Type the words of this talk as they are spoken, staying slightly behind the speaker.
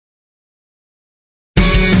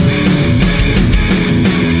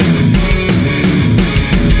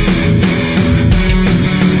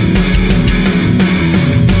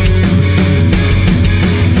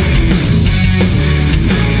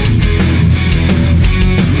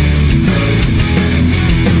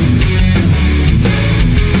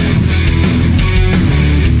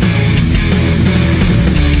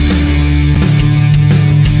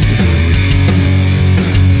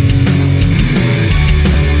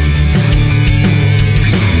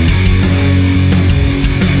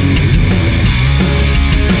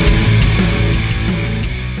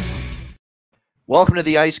Welcome to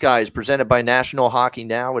the Ice Guys, presented by National Hockey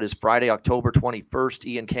Now. It is Friday, October 21st.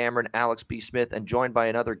 Ian Cameron, Alex B. Smith, and joined by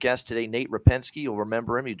another guest today, Nate Repensky. You'll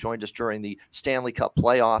remember him. He joined us during the Stanley Cup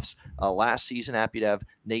playoffs last season. Happy to have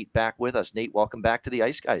Nate back with us. Nate, welcome back to the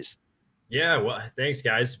Ice Guys. Yeah, well, thanks,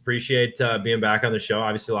 guys. Appreciate being back on the show.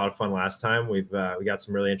 Obviously, a lot of fun last time. We got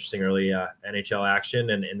some really interesting early NHL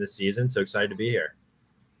action in this season, so excited to be here.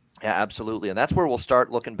 Yeah, absolutely. And that's where we'll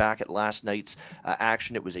start looking back at last night's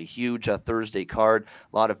action. It was a huge Thursday card,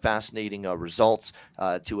 a lot of fascinating results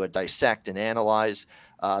to dissect and analyze.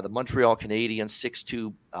 The Montreal Canadiens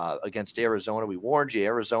 6-2 against Arizona. We warned you,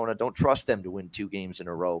 Arizona, don't trust them to win 2 games in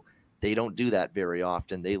a row. They don't do that very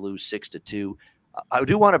often. They lose 6-2. I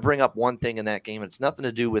do want to bring up one thing in that game. It's nothing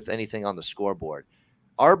to do with anything on the scoreboard.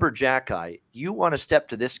 Arbor Jacki, you want to step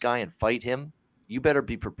to this guy and fight him, you better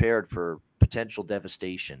be prepared for potential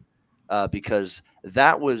devastation. Because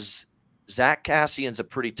that was Zach Kassian's a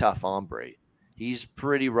pretty tough hombre. He's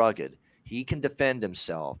pretty rugged. He can defend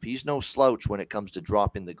himself. He's no slouch when it comes to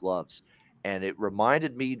dropping the gloves. And it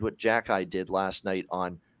reminded me what Jacki did last night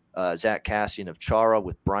on Zach Kassian of Chara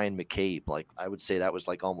with Brian McCabe. Like, I would say that was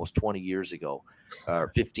like almost 20 years ago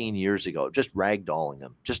or 15 years ago. Just ragdolling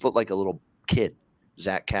him. Just looked like a little kid,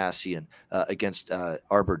 Zach Kassian, against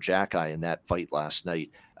Arbor Jacki in that fight last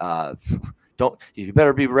night. You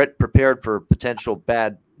better be prepared for potential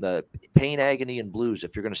bad pain, agony, and blues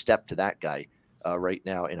if you're going to step to that guy right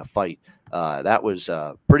now in a fight. That was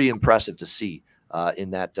pretty impressive to see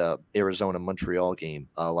in that Arizona-Montreal game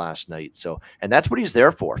last night. And that's what he's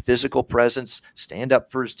there for: physical presence, stand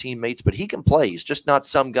up for his teammates. But he can play. He's just not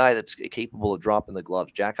some guy that's capable of dropping the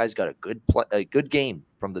gloves. Jacki's got a good game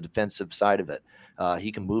from the defensive side of it.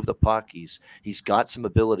 He can move the puck. He's got some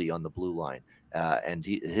ability on the blue line. And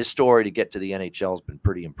his story to get to the NHL has been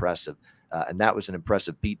pretty impressive. And that was an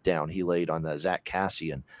impressive beatdown he laid on Zach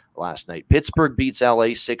Kassian last night. Pittsburgh beats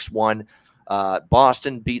LA 6-1.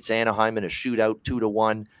 Boston beats Anaheim in a shootout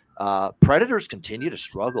 2-1. Predators continue to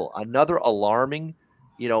struggle. Another alarming,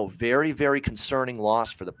 very, very concerning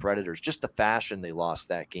loss for the Predators. Just the fashion they lost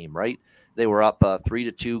that game, right? They were up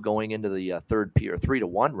 3-2 going into the third period,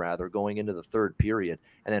 3-1 rather, going into the third period,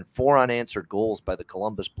 and then 4 unanswered goals by the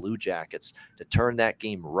Columbus Blue Jackets to turn that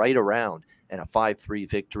game right around and a 5-3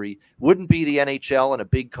 victory. Wouldn't be the NHL and a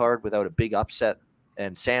big card without a big upset,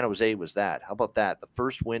 and San Jose was that. How about that? The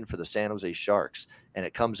first win for the San Jose Sharks, and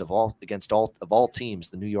it comes against all teams,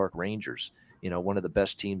 the New York Rangers. One of the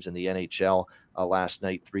best teams in the NHL last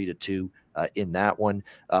night, 3-2 in that one.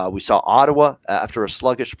 We saw Ottawa after a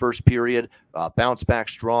sluggish first period bounce back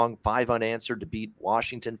strong, 5 unanswered to beat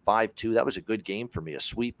Washington 5-2. That was a good game for me, a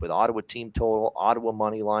sweep with Ottawa team total, Ottawa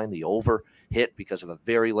money line, the over hit because of a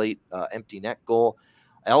very late empty net goal.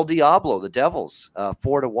 El Diablo, the Devils,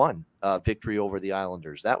 4-1 victory over the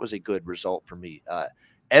Islanders. That was a good result for me.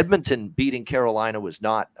 Edmonton beating Carolina was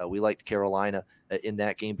not. We liked Carolina in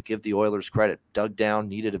that game, but give the Oilers credit. Dug down,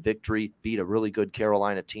 needed a victory, beat a really good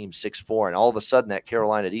Carolina team 6-4, and all of a sudden that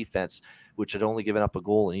Carolina defense, which had only given up a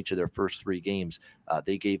goal in each of their first 3 games,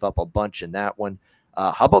 they gave up a bunch in that one.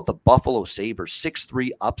 How about the Buffalo Sabres? 6-3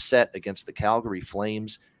 upset against the Calgary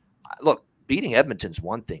Flames. Look, beating Edmonton's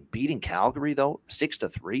one thing. Beating Calgary, though,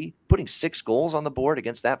 6-3, putting 6 goals on the board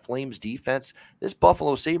against that Flames defense. This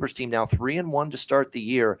Buffalo Sabres team now 3-1 to start the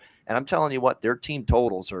year, and I'm telling you what, their team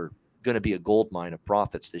totals are going to be a gold mine of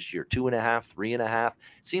profits this year. 2.5, 3.5. It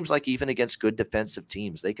seems like even against good defensive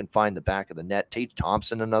teams, they can find the back of the net. Tate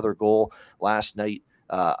Thompson, another goal last night.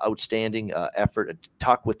 Outstanding effort. A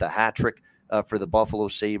Tuck with the hat trick for the Buffalo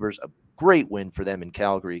Sabres. A great win for them in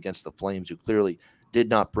Calgary against the Flames, who clearly did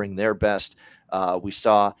not bring their best. We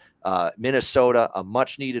saw Minnesota, a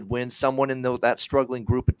much-needed win. Someone in that struggling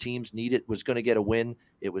group of teams was going to get a win.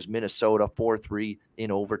 It was Minnesota, 4-3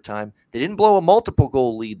 in overtime. They didn't blow a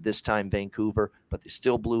multiple-goal lead this time, Vancouver, but they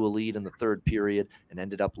still blew a lead in the third period and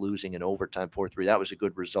ended up losing in overtime 4-3. That was a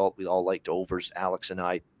good result. We all liked overs, Alex and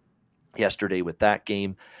I, yesterday with that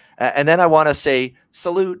game. And then I want to say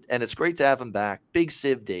salute, and it's great to have him back. Big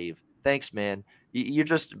Civ Dave. Thanks, man. You're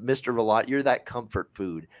just Mr. Relot. You're that comfort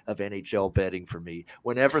food of NHL betting for me.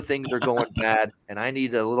 Whenever things are going bad and I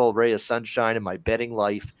need a little ray of sunshine in my betting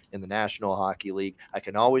life in the National Hockey League, I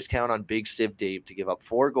can always count on Big Civ Dave to give up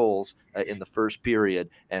 4 goals in the first period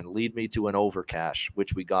and lead me to an overcash,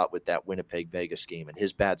 which we got with that Winnipeg-Vegas game. And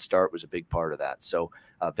his bad start was a big part of that. So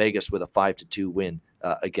Vegas with a 5-2 win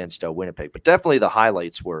against Winnipeg. But definitely the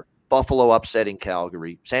highlights were Buffalo upsetting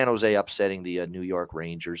Calgary, San Jose upsetting the New York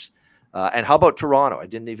Rangers. And how about Toronto? I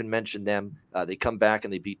didn't even mention them. They come back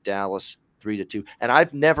and they beat Dallas 3-2. And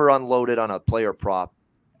I've never unloaded on a player prop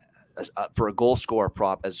for a goal scorer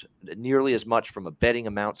prop as nearly as much from a betting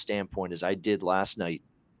amount standpoint as I did last night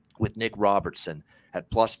with Nick Robertson at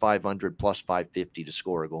plus 500, plus 550 to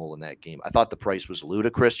score a goal in that game. I thought the price was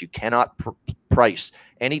ludicrous. You cannot price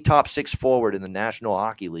any top 6 forward in the National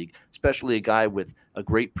Hockey League, especially a guy with a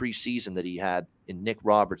great preseason that he had in Nick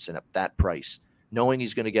Robertson at that price, knowing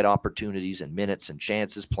he's going to get opportunities and minutes and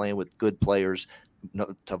chances playing with good players,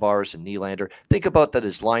 Tavares and Nylander. Think about that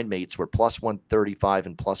his line mates were plus 135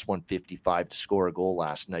 and plus 155 to score a goal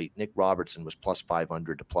last night. Nick Robertson was plus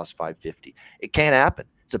 500 to plus 550. It can't happen.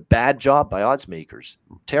 It's a bad job by odds makers.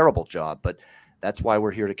 Terrible job, but that's why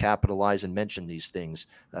we're here to capitalize and mention these things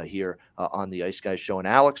here on the Ice Guys show. And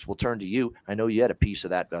Alex, we'll turn to you. I know you had a piece of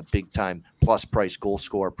that big-time plus price goal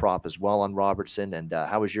scorer prop as well on Robertson. And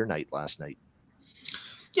how was your night last night?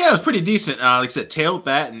 Yeah, it was pretty decent. Like I said, tailed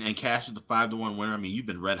that and cashed with the 5-1 winner. I mean, you've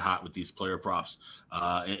been red hot with these player props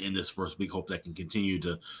in this first week. Hope that can continue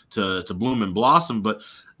to bloom and blossom. But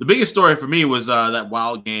the biggest story for me was that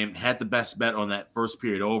Wild game. Had the best bet on that first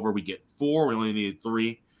period over. We get 4. We only needed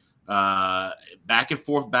 3. Back and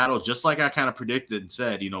forth battle, just like I kind of predicted and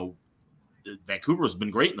said. Vancouver has been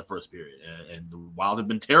great in the first period, and the Wild have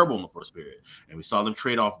been terrible in the first period. And we saw them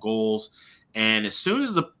trade off goals. And as soon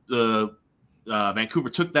as the Vancouver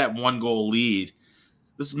took that 1-goal lead,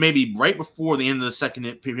 this is maybe right before the end of the second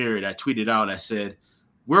period, I tweeted out, I said,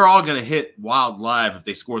 we're all going to hit Wild live if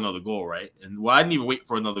they score another goal, right? And I didn't even wait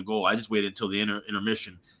for another goal. I just waited until the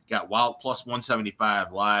intermission, got Wild plus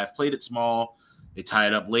 175 live, played it small. They tie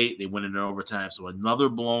it up late. They win it in overtime. So another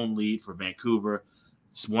blown lead for Vancouver.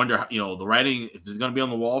 Just wonder, the writing, if it's going to be on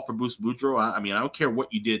the wall for Bruce Boudreau. I mean, I don't care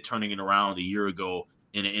what you did turning it around a year ago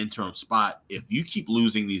in an interim spot. If you keep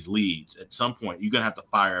losing these leads, at some point, you're going to have to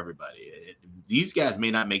fire everybody. These guys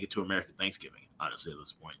may not make it to American Thanksgiving, honestly, at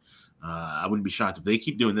this point. I wouldn't be shocked if they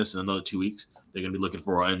keep doing this in another 2 weeks. They're going to be looking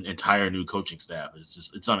for an entire new coaching staff.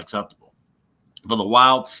 It's unacceptable. For the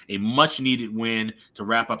Wild, a much-needed win to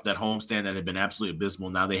wrap up that homestand that had been absolutely abysmal.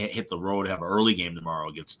 Now they hit the road, have an early game tomorrow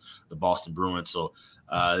against the Boston Bruins. So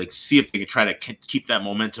they see if they can try to keep that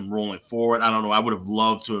momentum rolling forward. I don't know. I would have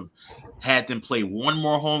loved to have had them play one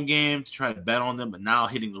more home game to try to bet on them, but now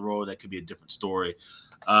hitting the road, that could be a different story.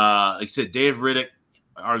 Like I said, Dave Riddick,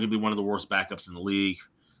 arguably one of the worst backups in the league.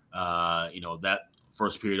 That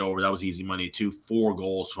first period over, that was easy money too. 4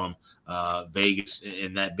 goals from Vegas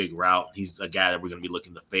in that big route. He's a guy that we're going to be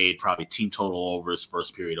looking to fade, probably team total overs,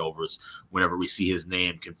 first period overs, whenever we see his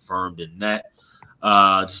name confirmed in net.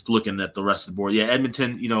 Just looking at the rest of the board. Yeah,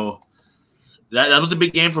 Edmonton, that was a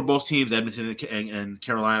big game for both teams, Edmonton and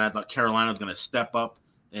Carolina. I thought Carolina was going to step up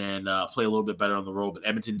and play a little bit better on the road, but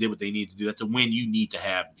Edmonton did what they need to do. That's a win you need to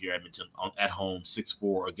have if you're Edmonton at home,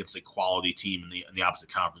 6-4 against a quality team in the opposite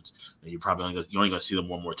conference. You're probably only going to see them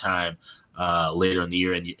one more time later in the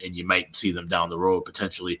year, and you might see them down the road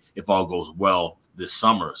potentially if all goes well this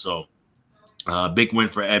summer. So big win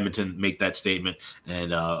for Edmonton, make that statement.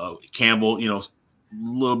 And Campbell, a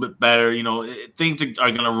little bit better. Things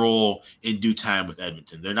are going to roll in due time with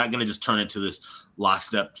Edmonton. They're not going to just turn into this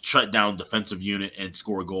lockstep, shut down defensive unit and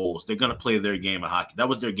score goals. They're going to play their game of hockey. That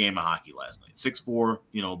was their game of hockey last night.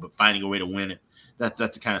 6-4, but finding a way to win it. That's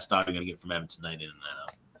the kind of stuff you're going to get from Edmonton night in and night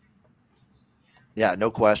out. Yeah,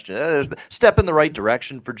 no question. Step in the right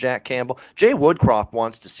direction for Jack Campbell. Jay Woodcroft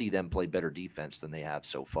wants to see them play better defense than they have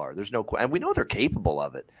so far. There's no question. And we know they're capable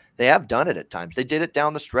of it. They have done it at times. They did it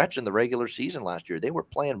down the stretch in the regular season last year. They were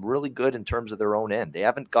playing really good in terms of their own end. They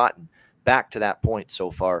haven't gotten back to that point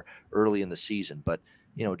so far early in the season. But,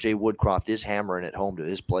 Jay Woodcroft is hammering it home to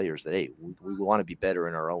his players that, hey, we want to be better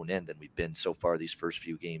in our own end than we've been so far these first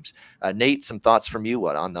few games. Nate, some thoughts from you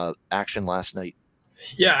on the action last night?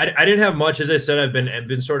 Yeah, I didn't have much. As I said, I've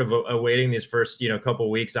been sort of awaiting these first couple of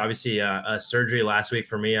weeks. Obviously, a surgery last week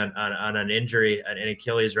for me on an injury, an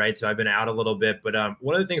Achilles, right? So I've been out a little bit. But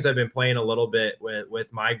one of the things I've been playing a little bit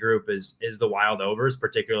with my group is the wild overs,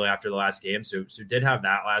 particularly after the last game. So did have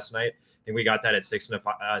that last night. I think we got that at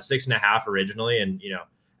 6.5 originally, and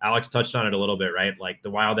Alex touched on it a little bit, right? Like the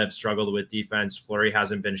Wild have struggled with defense. Fleury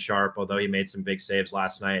hasn't been sharp, although he made some big saves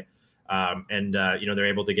last night. They're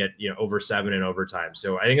able to get, over 7 in overtime.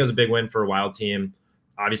 So I think it was a big win for a Wild team.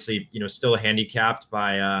 Obviously, still handicapped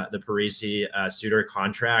by the Parisi Suter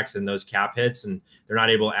contracts and those cap hits, and they're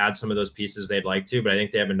not able to add some of those pieces they'd like to, but I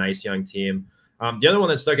think they have a nice young team. The other one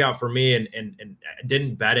that stuck out for me and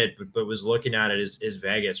didn't bet it, but was looking at it is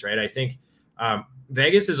Vegas, right? I think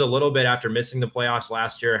Vegas is a little bit, after missing the playoffs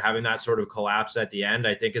last year, having that sort of collapse at the end,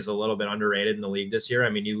 I think is a little bit underrated in the league this year. I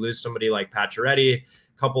mean, you lose somebody like Pacioretty,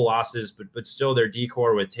 couple losses, but still their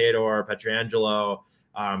decor with Tedor, Pietrangelo,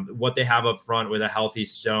 what they have up front with a healthy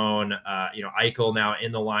Stone, Eichel now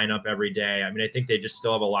in the lineup every day. I mean, I think they just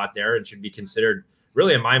still have a lot there and should be considered,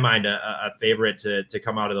 really, in my mind, a favorite to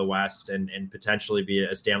come out of the West and potentially be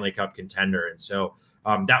a Stanley Cup contender. And so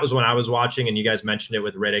that was when I was watching, and you guys mentioned it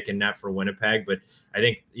with Riddick and net for Winnipeg. But I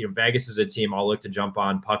think, Vegas is a team I'll look to jump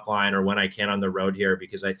on puck line or when I can on the road here,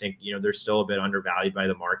 because I think, they're still a bit undervalued by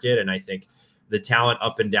the market. And I think the talent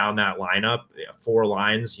up and down that lineup, 4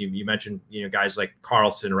 lines, you mentioned, guys like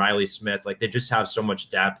Carlson, Riley Smith, like they just have so much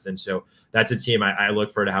depth. And so that's a team I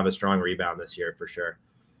look for to have a strong rebound this year for sure.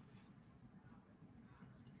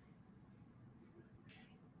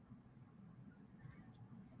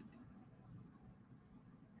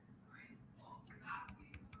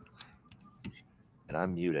 And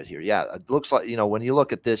I'm muted here. Yeah, it looks like, when you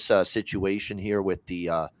look at this situation here with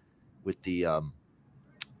the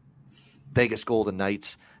Vegas Golden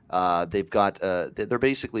Knights, they've got they're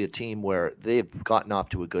basically a team where they've gotten off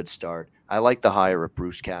to a good start. I like the hire of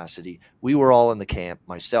Bruce Cassidy. We were all in the camp,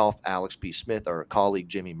 myself, Alex B. Smith, our colleague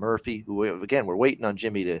Jimmy Murphy, who, again, we're waiting on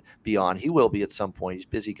Jimmy to be on. He will be at some point. He's a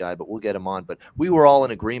busy guy, but we'll get him on. But we were all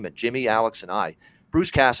in agreement, Jimmy, Alex, and I.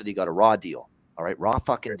 Bruce Cassidy got a raw deal. All right, raw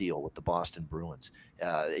fucking deal with the Boston Bruins.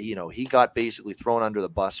 He got basically thrown under the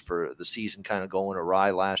bus for the season kind of going awry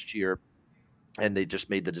last year, and they just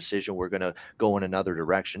made the decision we're going to go in another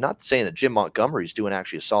direction. Not saying that Jim Montgomery's doing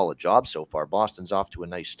actually a solid job so far. Boston's off to a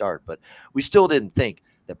nice start, but we still didn't think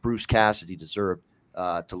that Bruce Cassidy deserved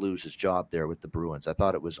to lose his job there with the Bruins. I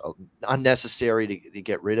thought it was unnecessary to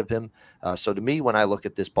get rid of him. So to me, when I look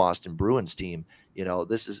at this Boston Bruins team,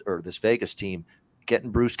 this Vegas team,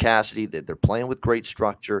 getting Bruce Cassidy, they're playing with great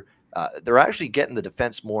structure. They're actually getting the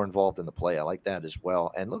defense more involved in the play. I like that as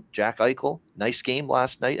well. And look, Jack Eichel, nice game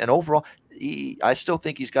last night. And overall, I still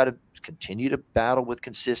think he's got to continue to battle with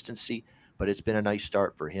consistency, but it's been a nice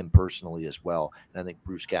start for him personally as well. And I think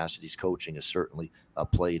Bruce Cassidy's coaching has certainly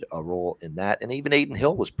played a role in that. And even Aiden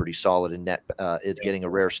Hill was pretty solid in net, getting a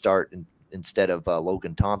rare start instead of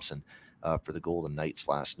Logan Thompson for the Golden Knights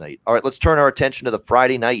last night. All right, let's turn our attention to the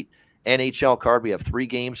Friday night NHL card. We have 3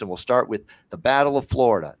 games, and we'll start with the Battle of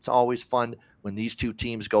Florida. It's always fun when these two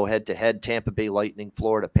teams go head-to-head. Tampa Bay Lightning,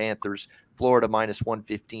 Florida Panthers. Florida minus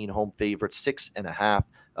 115, home favorite, 6.5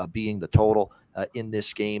 being the total in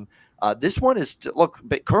this game. This one is,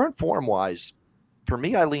 current form-wise, for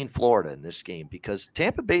me, I lean Florida in this game because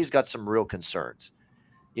Tampa Bay's got some real concerns.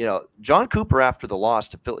 John Cooper, after the loss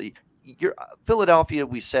to Philadelphia,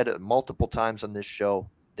 we said it multiple times on this show,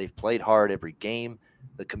 they've played hard every game.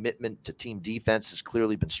 The commitment to team defense has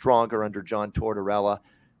clearly been stronger under John Tortorella.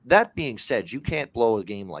 That being said, you can't blow a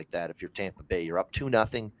game like that if you're Tampa Bay. You're up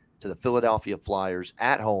 2-0 to the Philadelphia Flyers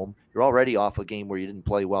at home. You're already off a game where you didn't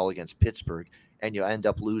play well against Pittsburgh, and you end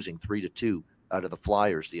up losing 3-2 out of the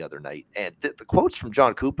Flyers the other night. And the quotes from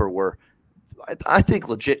John Cooper were, I think,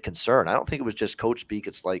 legit concern. I don't think it was just coach speak.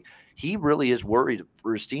 It's like he really is worried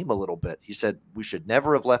for his team a little bit. He said, we should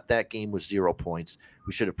never have left that game with 0 points.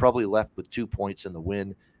 We should have probably left with 2 points in the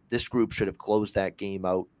win. This group should have closed that game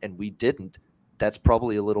out, and we didn't. That's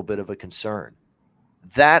probably a little bit of a concern.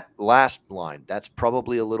 That last line, that's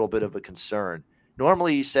probably a little bit of a concern.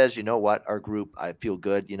 Normally he says, you know what, our group, I feel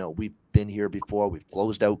good. We've been here before. We've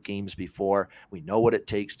closed out games before. We know what it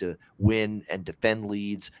takes to win and defend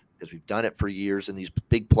leads, because we've done it for years in these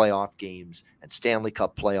big playoff games and Stanley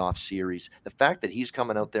Cup playoff series. The fact that he's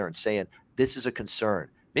coming out there and saying this is a concern,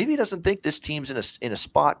 maybe he doesn't think this team's in a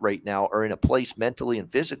spot right now or in a place mentally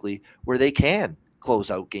and physically where they can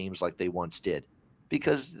close out games like they once did,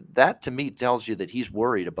 because that to me tells you that he's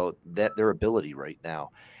worried about their ability right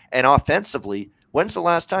now. And offensively, when's the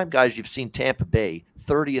last time, guys, you've seen Tampa Bay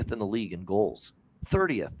 30th in the league in goals?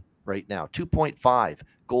 30th right now, 2.5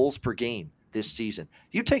 goals per game this season.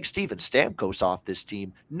 You take Steven Stamkos off this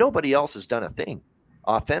team, nobody else has done a thing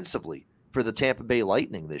offensively for the Tampa Bay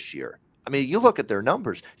Lightning this year. I mean, you look at their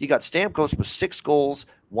numbers. You got Stamkos with 6 goals,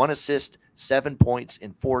 1 assist, 7 points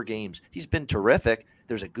in 4 games. He's been terrific.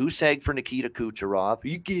 There's a goose egg for Nikita Kucherov. Are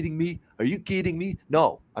you kidding me? Are you kidding me?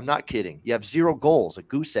 No, I'm not kidding. You have 0 goals, a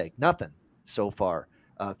goose egg, nothing so far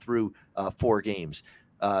through 4 games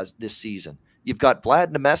this season. You've got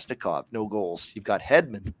Vlad Nemesnikov, no goals. You've got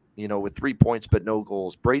Hedman, with 3 points but no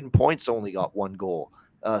goals. Braden Point's only got 1 goal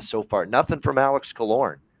so far. Nothing from Alex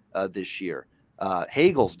Killorn this year.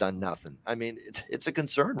 Hagel's done nothing. I mean, it's a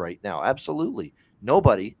concern right now. Absolutely.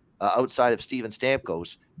 Nobody outside of Steven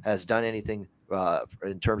Stamkos has done anything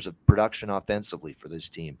in terms of production offensively for this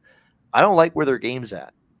team. I don't like where their game's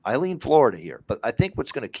at. I lean Florida here, but I think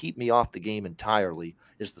what's going to keep me off the game entirely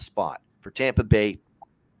is the spot. For Tampa Bay,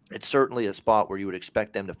 it's certainly a spot where you would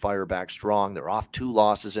expect them to fire back strong. They're off 2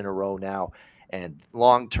 losses in a row now. And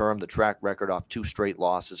long term, the track record off 2 straight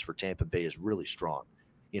losses for Tampa Bay is really strong.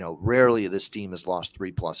 Rarely this team has lost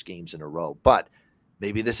 3+ games in a row. But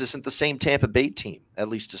maybe this isn't the same Tampa Bay team, at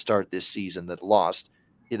least to start this season, that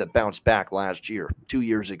bounced back last year, 2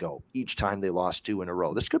 years ago, each time they lost 2 in a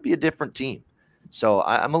row. This could be a different team. So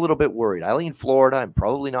I'm a little bit worried. I lean Florida. I'm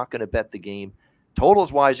probably not going to bet the game.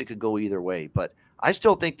 Totals-wise, it could go either way. But I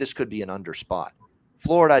still think this could be an under spot.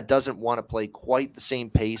 Florida doesn't want to play quite the same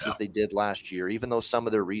pace as they did last year, even though some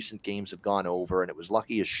of their recent games have gone over, and it was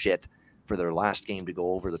lucky as shit for their last game to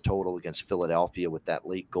go over the total against Philadelphia with that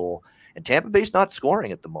late goal. And Tampa Bay's not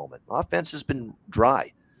scoring at the moment. Offense has been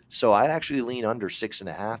dry. So I'd actually lean under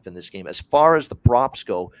 6.5 in this game. As far as the props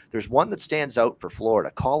go, there's one that stands out for Florida,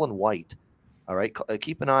 Colin White. All right,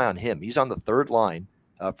 keep an eye on him. He's on the 3rd line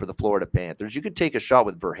for the Florida Panthers. You could take a shot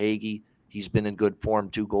with Verhaeghe. He's been in good form,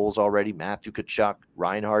 2 goals already. Matthew Tkachuk,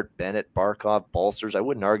 Reinhart, Bennett, Barkov, Balcers. I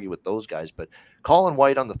wouldn't argue with those guys, but Colin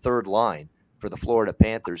White on the 3rd line for the Florida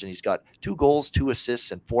Panthers, and he's got 2 goals, 2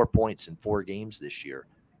 assists, and 4 points in 4 games this year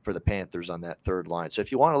for the Panthers on that 3rd line. So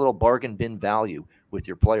if you want a little bargain bin value with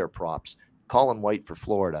your player props, Colin White for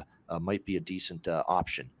Florida might be a decent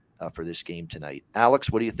option for this game tonight.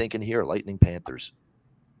 Alex, what are you thinking here? Lightning Panthers.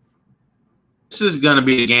 This is going to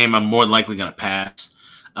be a game I'm more likely going to pass.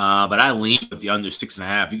 But I lean with the under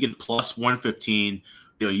 6.5. You get plus 115.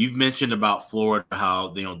 You've mentioned about Florida,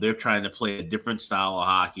 how they're trying to play a different style of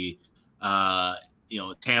hockey.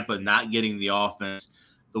 Tampa not getting the offense.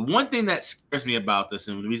 The one thing that scares me about this,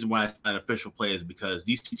 and the reason why it's not an official play, is because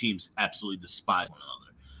these 2 teams absolutely despise one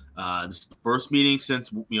another. This is the first meeting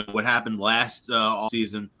since what happened last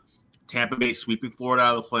offseason. Tampa Bay sweeping Florida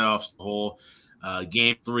out of the playoffs. The whole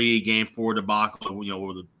Game 3, Game 4 debacle,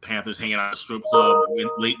 where the Panthers hanging out at a strip club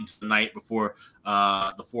late into the night before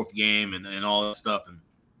the 4th game and all that stuff. And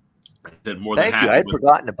I said more than happy. I had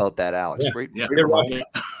forgotten about that, Alex. Yeah, Good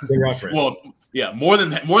reference. Well, yeah, more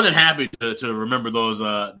than happy to remember those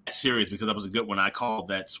series, because that was a good one. I called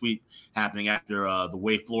that sweep happening after the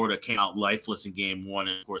way Florida came out lifeless in Game 1,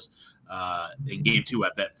 and of course in Game 2 I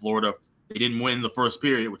bet Florida. They didn't win the first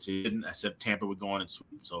period, which they didn't. I said Tampa would go on and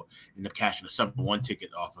sweep, so ended up cashing a 7-1 ticket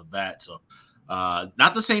off of that. So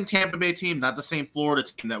not the same Tampa Bay team, not the same Florida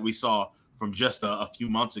team that we saw from just a few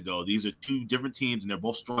months ago. These are 2 different teams, and they're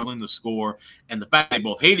both struggling to score. And the fact they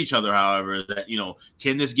both hate each other, however, is that,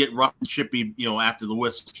 can this get rough and chippy, after the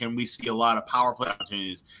whistle? Can we see a lot of power play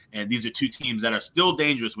opportunities? And these are 2 teams that are still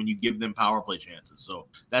dangerous when you give them power play chances. So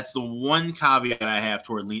that's the one caveat I have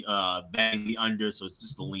toward betting the under. So it's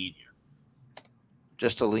just a lean here.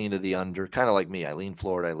 Just a lean to the under, kind of like me. I lean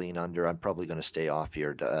Florida, I lean under. I'm probably going to stay off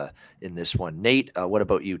here in this one. Nate, what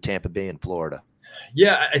about you, Tampa Bay and Florida?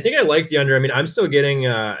 Yeah, I think I like the under. I mean, I'm still getting,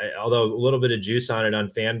 although a little bit of juice on it on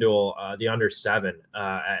FanDuel, the under 7.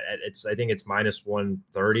 I think it's minus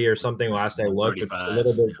 130 or something. Last I looked, it's a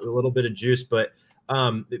little bit of juice, but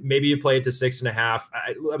maybe you play it to 6.5. I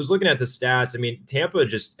was looking at the stats. I mean, Tampa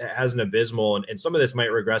just has an abysmal, and some of this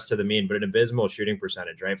might regress to the mean, but an abysmal shooting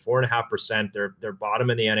percentage, right? 4.5%. They're bottom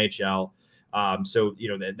in the NHL. So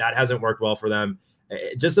that hasn't worked well for them.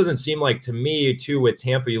 It just doesn't seem like, to me, too, with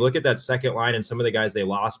Tampa, you look at that second line and some of the guys they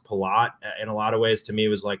lost. Palat, in a lot of ways, to me,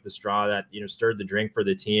 was like the straw that stirred the drink for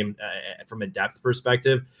the team from a depth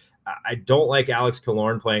perspective. I don't like Alex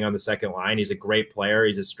Killorn playing on the second line. He's a great player.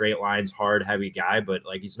 He's a straight lines, hard, heavy guy, but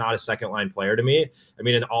he's not a second line player to me. I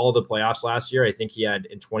mean, in all of the playoffs last year, I think he had,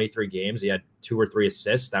 in 23 games, he had 2 or 3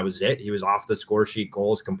 assists. That was it. He was off the score sheet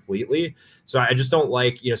goals completely. So I just don't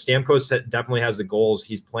like, Stamkos definitely has the goals.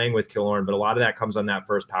 He's playing with Killorn, but a lot of that comes on that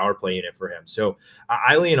first power play unit for him. So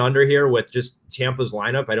I lean under here with just Tampa's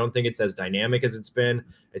lineup. I don't think it's as dynamic as it's been.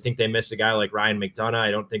 I think they miss a guy like Ryan McDonough.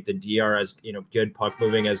 I don't think the DR is, good puck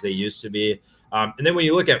moving as they used to be. And then when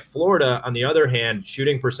you look at Florida, on the other hand,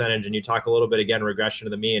 shooting percentage, and you talk a little bit, again, regression to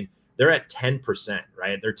the mean, they're at 10%,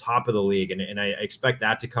 right? They're top of the league, and I expect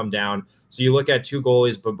that to come down. So you look at 2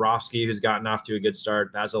 goalies, Bobrovsky, who's gotten off to a good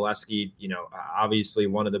start, Vasilevsky, obviously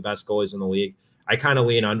one of the best goalies in the league. I kind of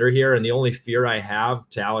lean under here, and the only fear I have,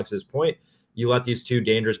 to Alex's point, you let these 2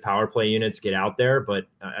 dangerous power play units get out there, but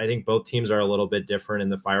I think both teams are a little bit different,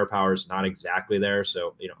 and the firepower is not exactly there.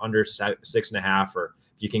 So, under 6.5, or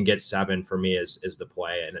if you can get 7, for me is the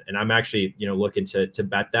play. And I'm actually, looking to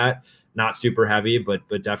bet that. Not super heavy, but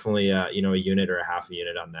definitely, a unit or a half a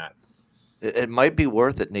unit on that. It might be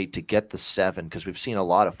worth it, Nate, to get the 7, because we've seen a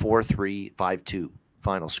lot of 4-3, 5-2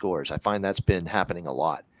 final scores. I find that's been happening a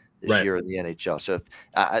lot this year in the NHL. So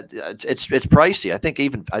it's pricey. I think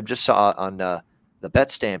even I just saw on the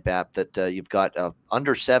BetStamp app that you've got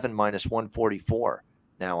under 7 minus 144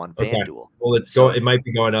 now on Okay. FanDuel. Well, it might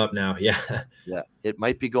be going up now. Yeah. Yeah, it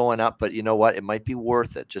might be going up, but you know what? It might be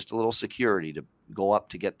worth it. Just a little security to go up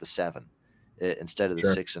to get the 7 instead of the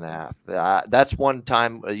 6.5. That's one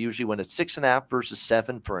time usually when it's 6.5 versus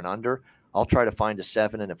 7 for an under, I'll try to find a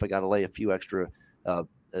 7. And if I got to lay a few extra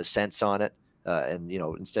cents on it, and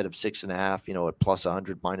instead of 6.5, at plus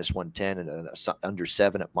 100, minus 110, and under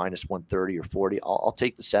 7 at minus 130 or 40, I'll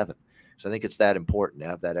take the 7. So I think it's that important to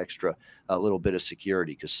have that extra little bit of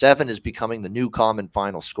security, because 7 is becoming the new common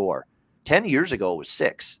final score. 10 years ago, it was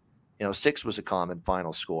 6. 6 was a common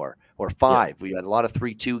final score, or 5. Yeah. We had a lot of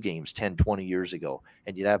 3-2 games 10, 20 years ago,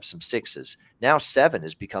 and you'd have some 6s. Now 7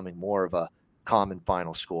 is becoming more of a common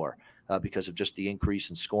final score because of just the increase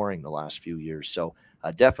in scoring the last few years. So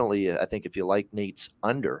definitely, I think if you like Nate's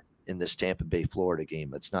under in this Tampa Bay, Florida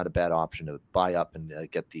game, it's not a bad option to buy up and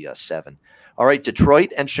get the 7. All right,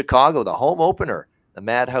 Detroit and Chicago, the home opener. The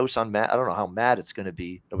madhouse on I don't know how mad it's going to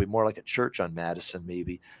be. It'll be more like a church on Madison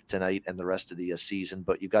maybe tonight and the rest of the season.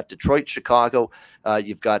 But you've got Detroit, Chicago.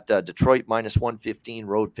 You've got Detroit minus 115,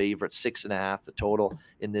 road favorite, 6.5 the total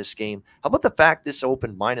in this game. How about the fact this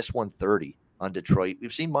opened minus 130 on Detroit?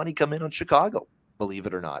 We've seen money come in on Chicago, believe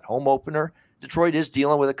it or not. Home opener. Detroit is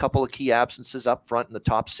dealing with a couple of key absences up front in the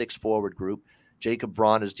top 6 forward group. Jacob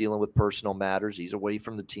Braun is dealing with personal matters. He's away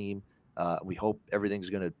from the team. We hope everything's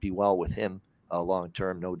going to be well with him.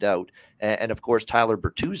 Long-term, no doubt. And of course, Tyler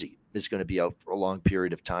Bertuzzi is going to be out for a long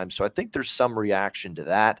period of time. So I think there's some reaction to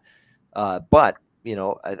that. But,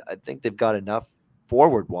 I think they've got enough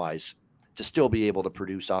forward-wise to still be able to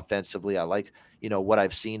produce offensively. I like, what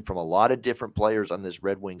I've seen from a lot of different players on this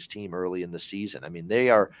Red Wings team early in the season. I mean, they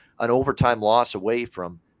are an overtime loss away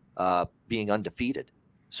from being undefeated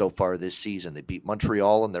so far this season. They beat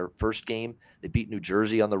Montreal in their first game. They beat New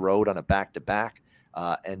Jersey on the road on a back-to-back.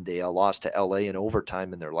 And they lost to LA in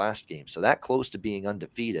overtime in their last game. So that close to being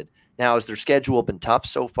undefeated. Now, has their schedule been tough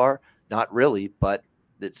so far? Not really, but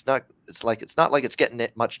it's not like it's getting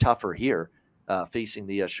much tougher here facing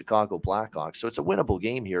the Chicago Blackhawks. So it's a winnable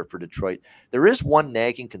game here for Detroit. There is one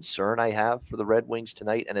nagging concern I have for the Red Wings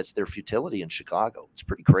tonight, and it's their futility in Chicago. It's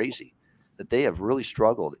pretty crazy that they have really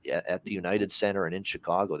struggled at the United Center and in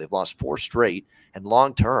Chicago. They've lost 4 straight, and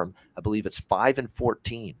long term, I believe it's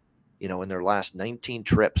 5-14. In their last 19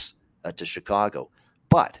 trips to Chicago.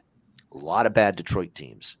 But a lot of bad Detroit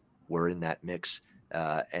teams were in that mix,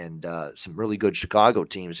 and some really good Chicago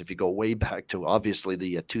teams. If you go way back to, obviously,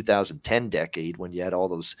 the 2010 decade when you had all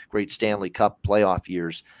those great Stanley Cup playoff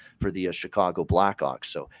years for the Chicago Blackhawks.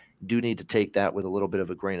 So you do need to take that with a little bit of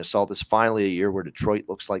a grain of salt. It's finally a year where Detroit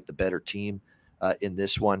looks like the better team in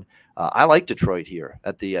this one. I like Detroit here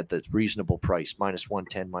at the reasonable price, minus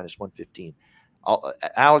 110, minus 115.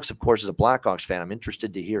 Alex, of course, is a Blackhawks fan. I'm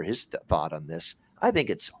interested to hear his thought on this. I think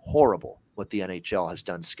it's horrible what the NHL has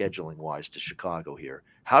done scheduling-wise to Chicago here.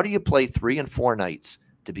 How do you play 3 and 4 nights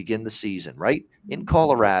to begin the season, right? In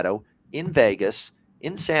Colorado, in Vegas,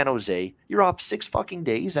 in San Jose. You're off 6 fucking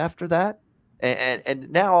days after that. And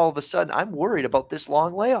now all of a sudden I'm worried about this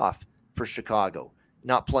long layoff for Chicago,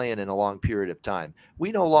 not playing in a long period of time.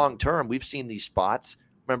 We know long-term, we've seen these spots.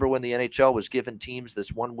 Remember when the NHL was giving teams this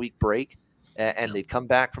 1-week break? And they'd come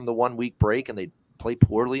back from the 1-week break and they'd play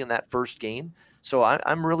poorly in that first game. So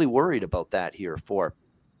I'm really worried about that here for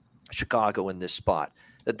Chicago in this spot,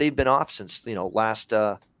 that they've been off since, last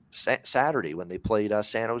Saturday when they played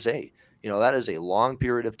San Jose. That is a long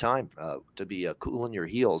period of time to be cooling your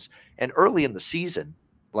heels. And early in the season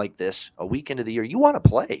like this, a week into the year, you want to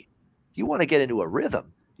play. You want to get into a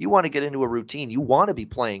rhythm. You want to get into a routine. You want to be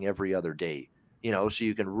playing every other day, so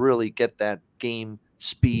you can really get that game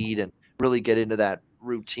speed and really get into that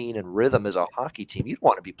routine and rhythm as a hockey team. You don't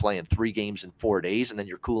want to be playing 3 games in 4 days and then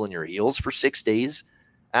you're cooling your heels for 6 days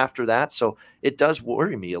after that. So it does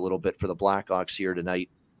worry me a little bit for the Blackhawks here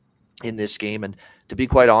tonight in this game. And to be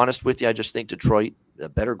quite honest with you, I just think Detroit, a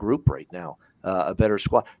better group right now, a better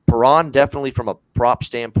squad. Perron, definitely from a prop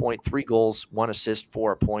standpoint, 3 goals, 1 assist,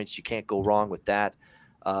 4 points. You can't go wrong with that.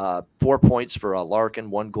 4 points for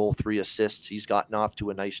Larkin, 1 goal, 3 assists. He's gotten off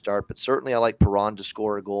to a nice start, but certainly I like Perron to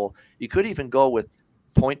score a goal. You could even go with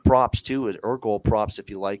point props too, or goal props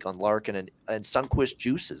if you like, on Larkin and Sundqvist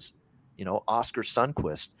juices. Oscar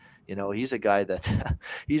Sundqvist. He's a guy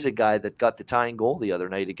that got the tying goal the other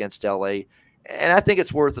night against LA, and I think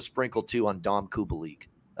it's worth a sprinkle too on Dom Kubalik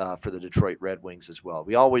for the Detroit Red Wings as well.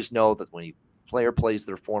 We always know that when a player plays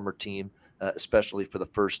their former team, especially for the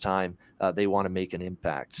first time, they want to make an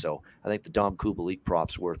impact. So I think the Dom Kubalik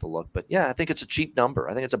prop's worth a look. But yeah, I think it's a cheap number.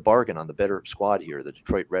 I think it's a bargain on the better squad here, the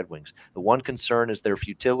Detroit Red Wings. The one concern is their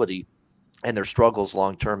futility and their struggles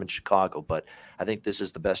long-term in Chicago. But I think this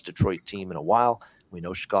is the best Detroit team in a while. We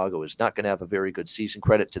know Chicago is not going to have a very good season.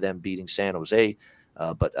 Credit to them beating San Jose,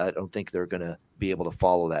 but I don't think they're going to be able to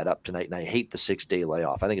follow that up tonight. And I hate the 6-day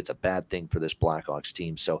layoff. I think it's a bad thing for this Blackhawks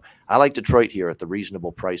team. So I like Detroit here at the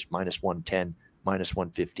reasonable price, -110,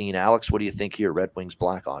 -115. Alex, what do you think here? Red Wings,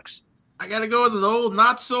 Blackhawks. I got to go with the old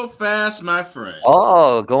not so fast, my friend.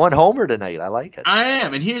 Oh, going homer tonight. I like it. I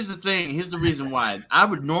am. And here's the thing. Here's the reason why. I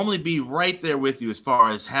would normally be right there with you as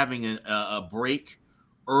far as having a break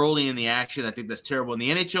early in the action. I think that's terrible. In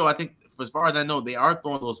the NHL, I think, as far as I know, they are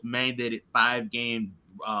throwing those mandated 5-game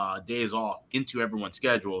days off into everyone's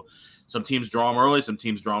schedule. Some teams draw them early. Some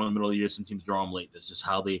teams draw them in the middle of the year. Some teams draw them late. That's just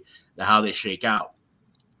how they shake out.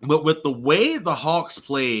 But with the way the Hawks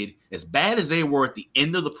played, as bad as they were at the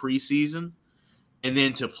end of the preseason, and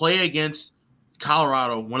then to play against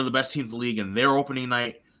Colorado, one of the best teams in the league, in their opening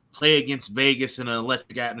night, play against Vegas in an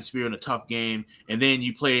electric atmosphere in a tough game, and then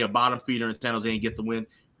you play a bottom feeder in San Jose and get the win,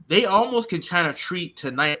 they almost can kind of treat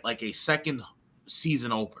tonight like a second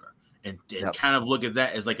season opener and kind of look at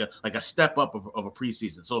that as like a step up of a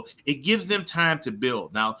preseason. So it gives them time to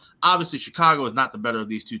build. Now, obviously, Chicago is not the better of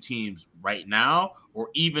these two teams right now or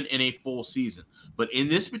even in a full season. But in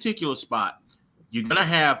this particular spot, you're going to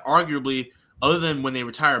have arguably, other than when they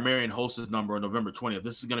retire Marion Host's number on November 20th,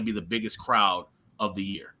 this is going to be the biggest crowd of the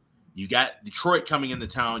year. You got Detroit coming into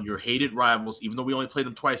town, your hated rivals, even though we only play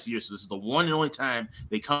them twice a year. So this is the one and only time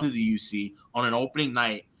they come to the UC on an opening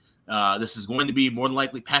night. This is going to be more than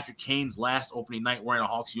likely Patrick Kane's last opening night wearing a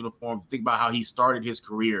Hawks uniform. Think about how he started his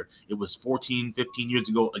career. It was 14, 15 years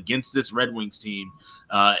ago against this Red Wings team.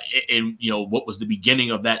 And, what was the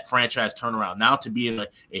beginning of that franchise turnaround. Now to be in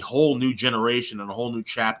a whole new generation and a whole new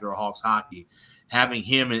chapter of Hawks hockey, having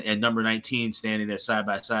him and number 19 standing there side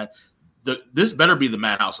by side. This better be the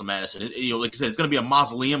Madhouse of Madison. Like I said, it's going to be a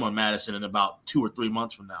mausoleum on Madison in about 2 or 3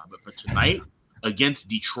 months from now. But for tonight against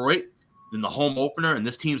Detroit, in the home opener, and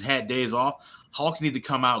this team's had days off, Hawks need to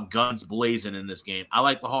come out guns blazing in this game. I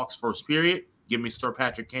like the Hawks first period. Give me Sir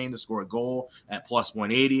Patrick Kane to score a goal at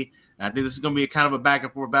 +180. And I think this is going to be a kind of a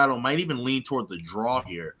back-and-forth battle. Might even lean toward the draw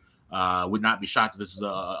here. Would not be shocked if this is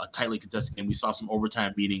a tightly contested game. We saw some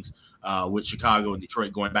overtime beatings with Chicago and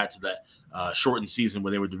Detroit going back to that shortened season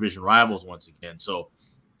where they were division rivals once again. So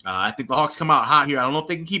I think the Hawks come out hot here. I don't know if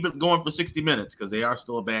they can keep it going for 60 minutes because they are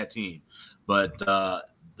still a bad team. But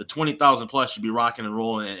the 20,000 plus should be rocking and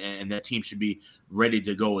rolling, and that team should be ready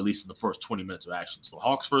to go at least in the first 20 minutes of action. So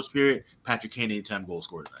Hawks first period, Patrick Kane anytime goal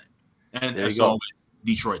scorer tonight. And as always,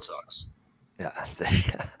 Detroit sucks. Yeah.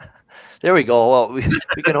 There we go. Well,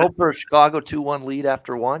 we can hope for a Chicago 2-1 lead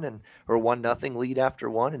after one or 1-0 lead after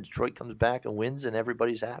one, and Detroit comes back and wins, and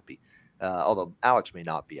everybody's happy. Although Alex may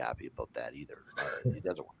not be happy about that either. He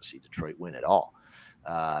doesn't want to see Detroit win at all.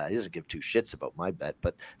 He doesn't give two shits about my bet,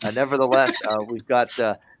 but nevertheless, we've got,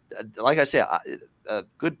 like I say, a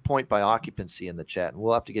good point by Occupancy in the chat, and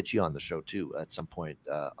we'll have to get you on the show too at some point.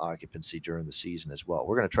 Occupancy during the season as well.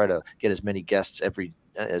 We're going to try to get as many guests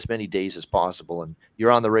as many days as possible, and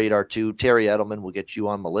you're on the radar too. Terry Edelman, we'll get you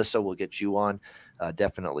on. Melissa, we'll get you on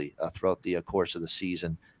definitely throughout the course of the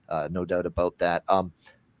season. No doubt about that.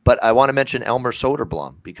 But I want to mention Elmer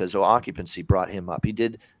Soderblom because Occupancy brought him up. He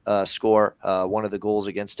did score one of the goals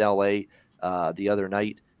against LA the other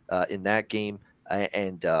night in that game,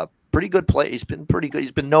 and pretty good play. He's been pretty good.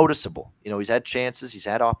 He's been noticeable. He's had chances. He's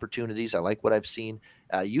had opportunities. I like what I've seen.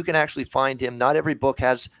 You can actually find him. Not every book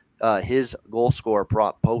has his goal scorer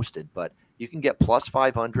prop posted, but you can get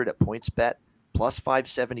 +500 at PointsBet,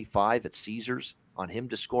 +575 at Caesars on him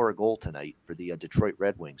to score a goal tonight for the Detroit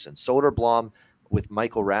Red Wings. And Soderblom with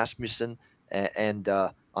Michael Rasmussen and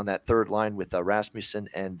on that third line with Rasmussen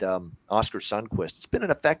and Oscar Sundqvist. It's been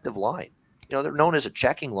an effective line. They're known as a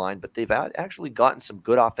checking line, but they've actually gotten some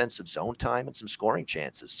good offensive zone time and some scoring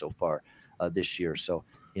chances so far this year. So,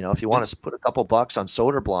 if you want to put a couple bucks on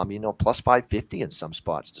Soderblom, +550 in some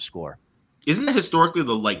spots to score. Isn't it historically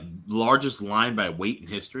the largest line by weight in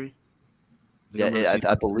history? Yeah,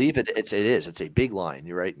 I believe it is. It's a big line.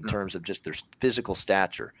 You're right in terms of just their physical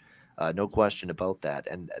stature. No question about that.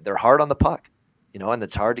 And they're hard on the puck, and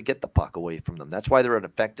it's hard to get the puck away from them. That's why they're an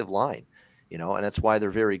effective line, and that's why they're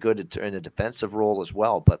very good in a defensive role as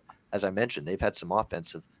well. But as I mentioned, they've had some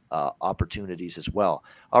offensive opportunities as well.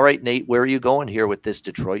 All right, Nate, where are you going here with this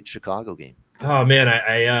Detroit-Chicago game? Oh, man,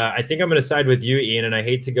 I think I'm going to side with you, Ian, and I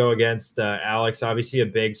hate to go against Alex. Obviously, a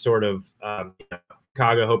big sort of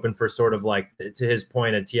Chicago hoping for sort of like, to his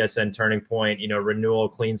point, a TSN turning point, renewal,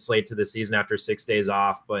 clean slate to the season after 6 days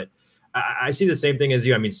off. But I see the same thing as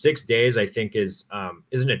you. I mean, 6 days, I think, is an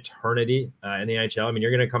eternity in the NHL. I mean,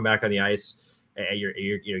 you're going to come back on the ice your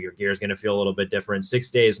gear is going to feel a little bit different.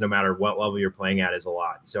 6 days, no matter what level you're playing at, is a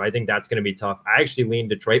lot. So I think that's going to be tough. I actually lean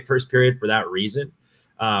Detroit first period for that reason.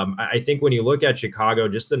 I think when you look at Chicago,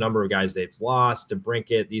 just the number of guys they've lost,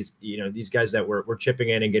 DeBrincat, these guys that were chipping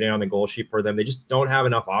in and getting on the goal sheet for them, they just don't have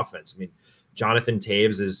enough offense. I mean, Jonathan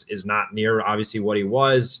Taves is not near obviously what he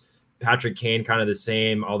was. Patrick Kane kind of the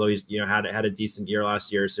same, although he's had a decent year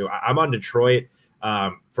last year. So I'm on Detroit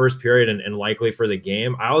first period and likely for the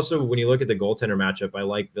game. I also, when you look at the goaltender matchup, I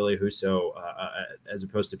like Ville Husso as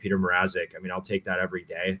opposed to Peter Mrazek. I mean, I'll take that every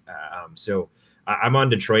day. So I'm on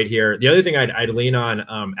Detroit here. The other thing I'd lean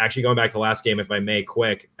on, actually going back to last game, if I may,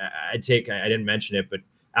 quick, I didn't mention it, but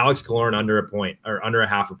Alex Killorn under a point or under a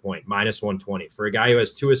half a point, -120 for a guy who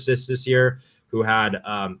has 2 assists this year, who had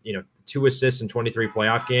 2 assists in 23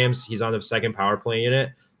 playoff games. He's on the second power play unit.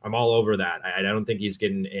 I'm all over that. I don't think he's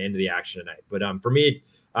getting into the action tonight. But for me,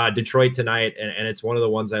 Detroit tonight, and it's one of the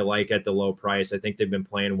ones I like at the low price. I think they've been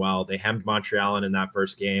playing well. They hemmed Montreal in that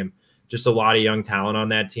first game. Just a lot of young talent on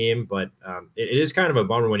that team. But it is kind of a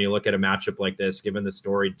bummer when you look at a matchup like this, given the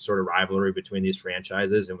storied sort of rivalry between these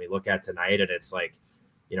franchises. And we look at tonight, and it's like,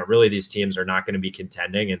 really these teams are not going to be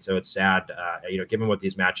contending. And so it's sad, given what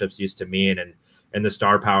these matchups used to mean and the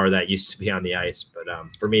star power that used to be on the ice. But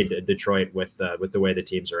for me, Detroit with the way the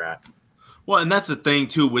teams are at. Well, and that's the thing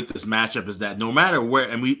too with this matchup is that no matter where,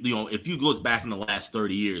 and if you look back in the last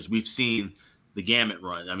 30 years, we've seen the gamut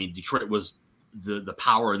run. I mean, Detroit was the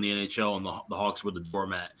power in the NHL, and the Hawks were the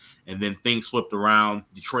doormat. And then things flipped around.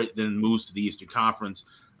 Detroit then moves to the Eastern Conference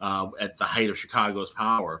at the height of Chicago's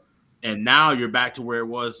power. And now you're back to where it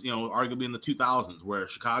was, arguably in the 2000s, where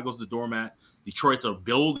Chicago's the doormat, Detroit's a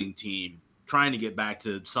building team trying to get back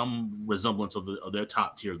to some resemblance of their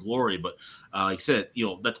top tier glory. But like I said,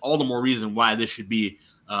 that's all the more reason why this should be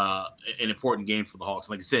an important game for the Hawks.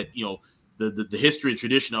 Like I said, the history and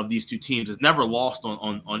tradition of these two teams is never lost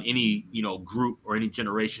on any group or any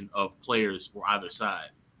generation of players for either side,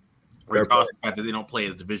 regardless of the fact that they don't play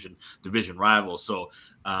as division rivals. So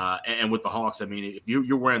and with the Hawks, I mean, if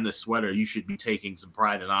you're wearing this sweater, you should be taking some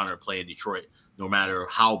pride and honor playing Detroit, no matter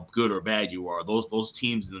how good or bad you are. Those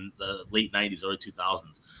teams in the late 90s, early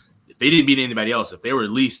 2000s, if they didn't beat anybody else, if they were at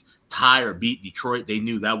least tie or beat Detroit, they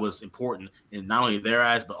knew that was important in not only their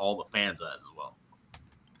eyes, but all the fans' eyes as well.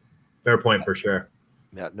 Fair point for sure.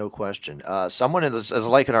 Yeah, no question. Someone is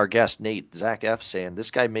liking our guest, Nate, Zach F, saying this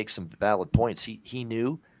guy makes some valid points. He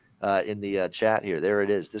knew in the chat here. There it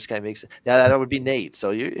is. This guy makes it. Yeah, that would be Nate. So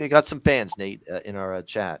you got some fans, Nate, in our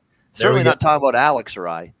chat. Certainly not talking about Alex or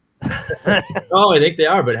I. Oh, I think they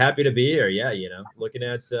are, but happy to be here. Yeah, looking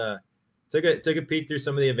at took a peek through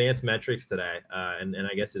some of the advanced metrics today, and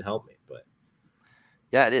I guess it helped me. But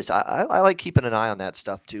yeah, it is. I like keeping an eye on that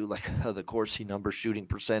stuff too, like the Corsi number, shooting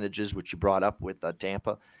percentages, which you brought up with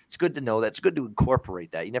Tampa. It's good to know that. It's good to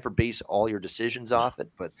incorporate that. You never base all your decisions off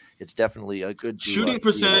it, but it's definitely a good shooting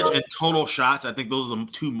percentage and total shots. I think those are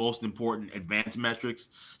the two most important advanced metrics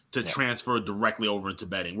to transfer directly over into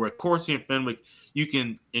betting. Where Corsi and Fenwick, you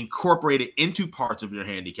can incorporate it into parts of your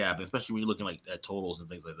handicap, especially when you're looking at totals and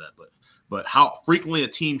things like that. But how frequently a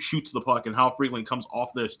team shoots the puck and how frequently it comes off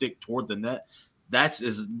their stick toward the net,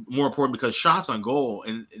 is more important, because shots on goal,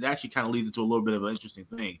 and it actually kind of leads into a little bit of an interesting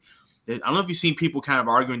thing. I don't know if you've seen people kind of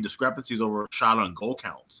arguing discrepancies over shot on goal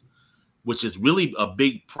counts, which is really a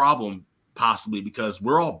big problem possibly because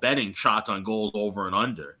we're all betting shots on goals over and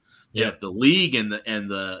under. Yeah. And if the league and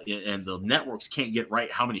the networks can't get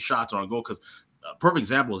right how many shots are on goal, because a perfect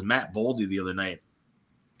example is Matt Boldy the other night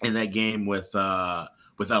in that game with LA.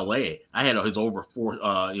 I had his over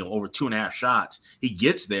over 2.5 shots. He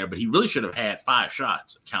gets there, but he really should have had 5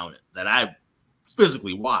 shots counted that I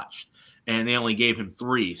physically watched, and they only gave him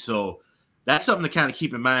 3. So that's something to kind of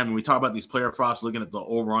keep in mind when we talk about these player props, looking at the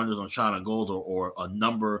over-unders on shot on goals or a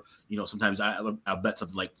number. Sometimes I'll bet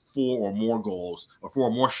something like 4 or more goals, or 4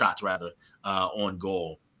 or more shots rather, on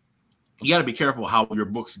goal. You got to be careful how your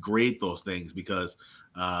books grade those things, because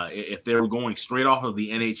if they're going straight off of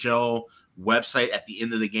the NHL website at the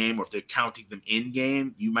end of the game, or if they're counting them in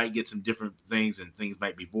game, you might get some different things and things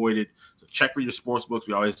might be voided. So check with your sports books.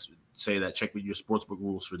 We always say that, check with your sportsbook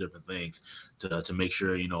rules for different things to make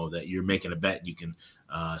sure that you're making a bet you can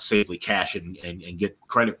safely cash it and get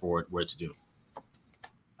credit for it where it's due.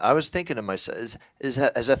 I was thinking to myself, has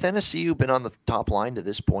Athanasiou been on the top line to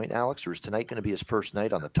this point, Alex, or is tonight going to be his first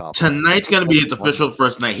night on the top line? Tonight's going to be his official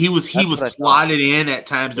first night. He was slotted in at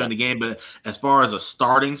times during the game, but as far as a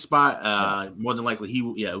starting spot, more than likely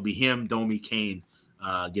it would be him, Domi, Kane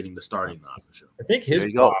getting the starting nod for sure. I think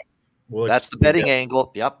his spot. That's the betting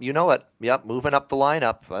angle. Yep, you know it. Yep, moving up the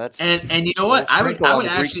lineup. And you know what? I would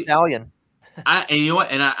actually Stallion. And you know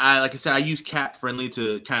what? And I like I said, I use Cap Friendly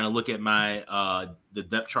to kind of look at my the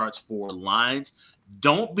depth charts for lines.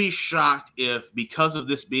 Don't be shocked if, because of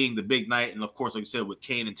this being the big night, and of course, like I said, with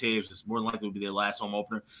Kane and Taves, it's more than likely to be their last home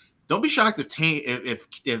opener. Don't be shocked if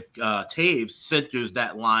Taves centers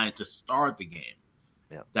that line to start the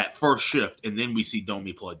game, that first shift, and then we see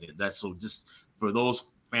Domi plugged in. That's so just for those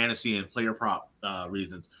fantasy and player prop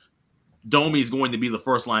reasons. Domi is going to be the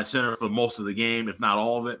first line center for most of the game, if not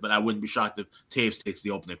all of it. But I wouldn't be shocked if Taves takes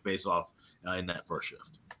the opening faceoff in that first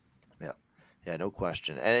shift. Yeah, no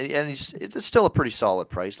question. And it's still a pretty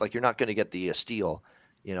solid price. Like, you're not going to get the steal,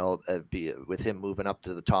 with him moving up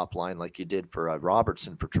to the top line like you did for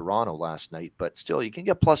Robertson for Toronto last night. But still, you can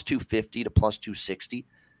get plus 250 to plus 260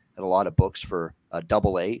 at a lot of books for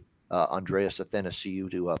double A. Andreas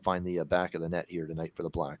Athanasiou to find the back of the net here tonight for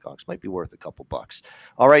the Blackhawks. Might be worth a couple bucks.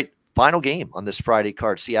 All right, final game on this Friday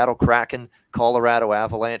card. Seattle Kraken, Colorado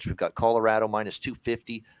Avalanche. We've got Colorado minus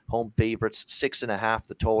 250. Home favorites, 6.5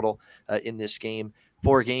 the total in this game.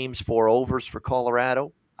 4 games, 4 overs for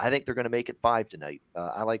Colorado. I think they're going to make it 5 tonight.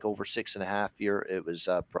 I like over 6.5 here. It was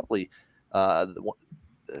probably I'm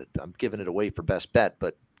giving it away for best bet,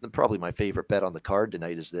 but probably my favorite bet on the card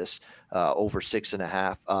tonight is this over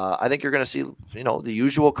 6.5. I think you're going to see, the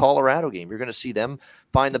usual Colorado game. You're going to see them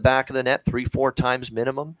find the back of the net 3-4 times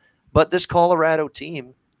minimum. But this Colorado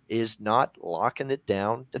team is not locking it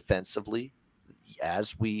down defensively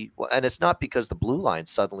and it's not because the blue line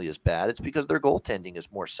suddenly is bad. It's because their goaltending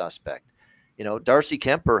is more suspect. Darcy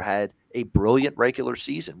Kemper had a brilliant regular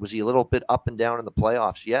season. Was he a little bit up and down in the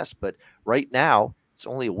playoffs? Yes, but right now, it's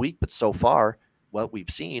only a week, but so far, what we've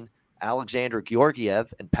seen, Alexander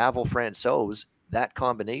Georgiev and Pavel Francouz, that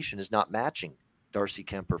combination is not matching Darcy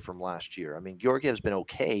Kemper from last year. I mean, Georgiev's been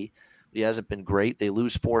okay, but he hasn't been great. They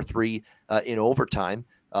lose 4-3 in overtime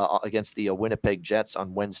against the Winnipeg Jets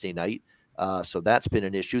on Wednesday night. So that's been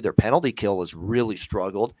an issue. Their penalty kill has really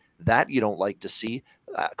struggled. That you don't like to see.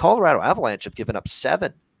 Colorado Avalanche have given up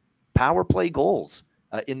 7 power play goals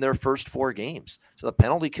in their first 4 games. So the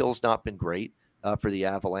penalty kill's not been great for the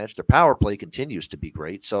Avalanche. Their power play continues to be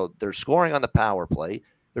great. So they're scoring on the power play.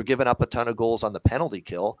 They're giving up a ton of goals on the penalty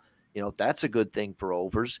kill. That's a good thing for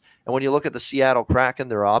overs. And when you look at the Seattle Kraken,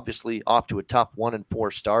 they're obviously off to a tough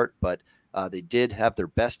 1-4 start, but they did have their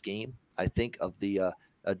best game, I think, of the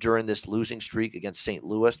during this losing streak against St.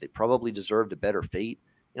 Louis. They probably deserved a better fate.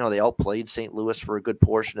 They outplayed St. Louis for a good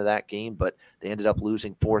portion of that game, but they ended up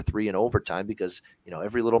losing 4-3 in overtime because,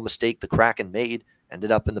 every little mistake the Kraken made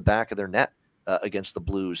ended up in the back of their net against the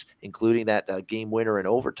Blues, including that game winner in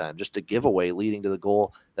overtime, just a giveaway leading to the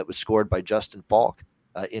goal that was scored by Justin Falk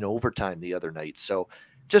in overtime the other night. So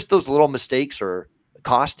just those little mistakes are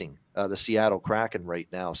costing the Seattle Kraken right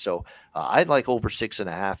now. So I'd like over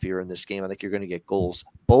 6.5 here in this game. I think you're going to get goals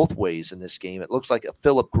both ways in this game. It looks like a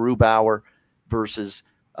Philip Grubauer versus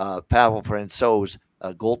Pavel Francouz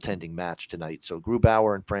goaltending match tonight. So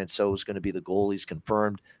Grubauer and Francouz going to be the goalies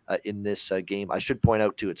confirmed in this game. I should point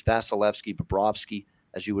out, too, it's Vasilevsky, Bobrovsky,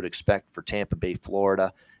 as you would expect for Tampa Bay,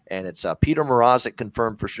 Florida. And it's Peter Mrazek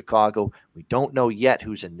confirmed for Chicago. We don't know yet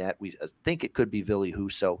who's in net. We think it could be Ville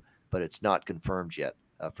Husso, but it's not confirmed yet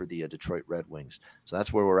for the Detroit Red Wings. So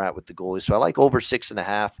that's where we're at with the goalies. So I like over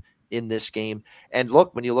 6.5 in this game. And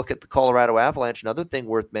look, when you look at the Colorado Avalanche, another thing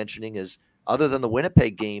worth mentioning is other than the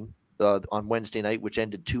Winnipeg game on Wednesday night, which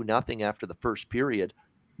ended 2-0 after the first period,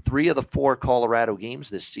 3 of the 4 Colorado games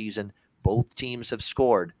this season, both teams have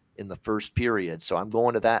scored in the first period. So I'm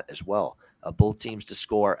going to that as well. Both teams to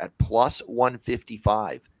score at plus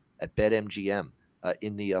 155 at BetMGM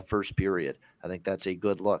in the first period. I think that's a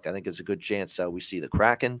good look. I think it's a good chance we see the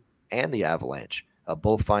Kraken and the Avalanche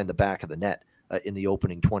both find the back of the net in the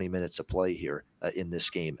opening 20 minutes of play here in this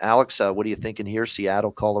game. Alex, what are you thinking here?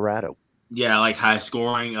 Seattle, Colorado. Yeah, I like high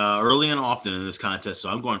scoring early and often in this contest. So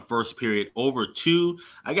I'm going first period over 2.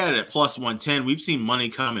 I got it at plus 110. We've seen money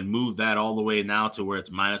come and move that all the way now to where it's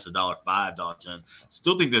minus $1.05, $1.10.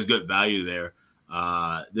 Still think there's good value there.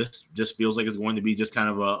 This just feels like it's going to be just kind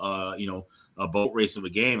of a boat race of a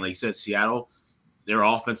game. Like you said, Seattle, their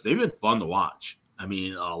offense, they've been fun to watch. I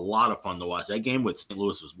mean, a lot of fun to watch. That game with St.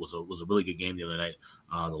 Louis was a really good game the other night,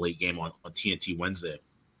 the late game on TNT Wednesday.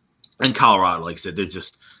 And Colorado, like I said, they're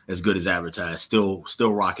just as good as advertised. Still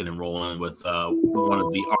rocking and rolling with one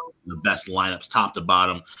of the best lineups, top to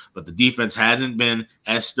bottom. But the defense hasn't been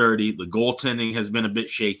as sturdy. The goaltending has been a bit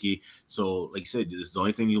shaky. So, like I said, the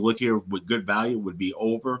only thing you look here with good value would be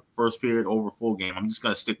over first period, over full game. I'm just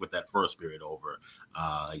going to stick with that first period over.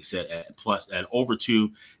 Like I said, at over 2.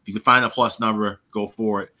 If you can find a plus number, go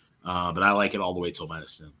for it. But I like it all the way till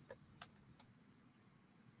minus 10.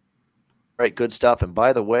 right, good stuff. And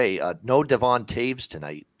by the way, no Devon Taves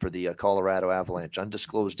tonight for the Colorado Avalanche,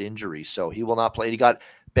 undisclosed injury. So he will not play. He got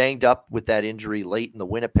banged up with that injury late in the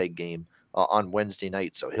Winnipeg game on Wednesday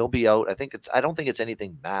night. So he'll be out. I don't think it's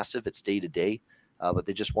anything massive. It's day to day, but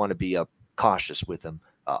they just want to be cautious with him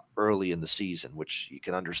early in the season, which you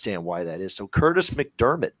can understand why that is. So Curtis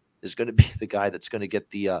McDermott is going to be the guy that's going to get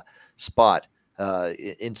the spot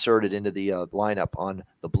inserted into the lineup on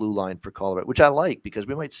the blue line for Colorado, which I like because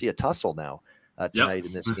we might see a tussle now tonight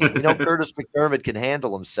in this game. We know Curtis McDermott can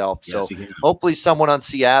handle himself, so hopefully someone on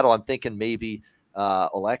Seattle, I'm thinking maybe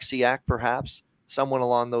Oleksiak perhaps, someone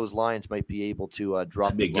along those lines might be able to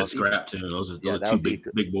drop the good scrap too. Those are two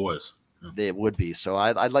big boys. They would be. So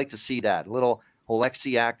I'd like to see that little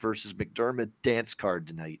Oleksiak versus McDermott dance card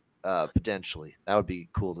tonight, potentially. That would be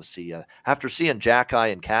cool to see. After seeing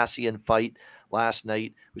Jacky and Cassian fight last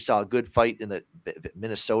night, we saw a good fight in the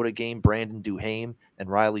Minnesota game, Brandon Duhaime and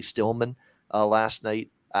Riley Stillman last night.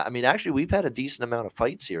 I mean, actually, we've had a decent amount of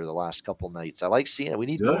fights here the last couple nights. I like seeing it. We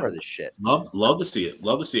need more of this shit. Love to see it.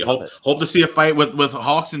 Love to see it. Hope to see a fight with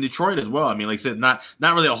Hawks in Detroit as well. I mean, like I said, not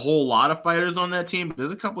really a whole lot of fighters on that team, but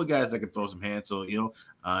there's a couple of guys that can throw some hands. So,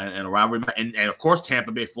 and a rivalry, and of course,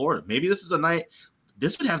 Tampa Bay, Florida. Maybe this is a night.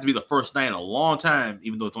 This would have to be the first night in a long time,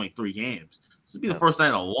 even though it's only 3 games. This would be the first night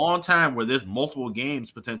in a long time where there's multiple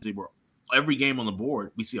games potentially where every game on the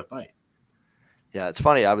board we see a fight. Yeah, it's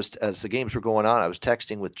funny. As the games were going on, I was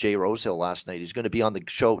texting with Jay Rosehill last night. He's going to be on the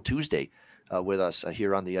show Tuesday with us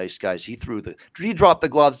here on the Ice Guys. He dropped the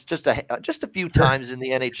gloves just a few times in the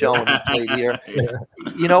NHL when he played here.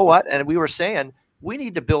 You know what? And we were saying we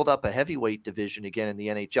need to build up a heavyweight division again in the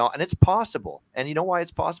NHL, and it's possible. And you know why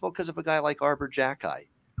it's possible? Because of a guy like Arber Xhekaj,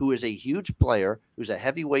 who is a huge player, who's a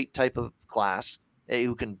heavyweight type of class,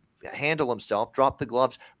 who can handle himself, drop the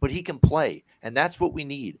gloves, but he can play, and that's what we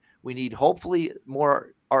need. We need hopefully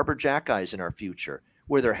more Arber Xhekajs in our future,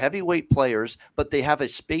 where they're heavyweight players, but they have a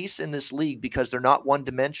space in this league because they're not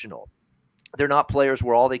one-dimensional. They're not players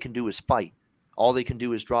where all they can do is fight. All they can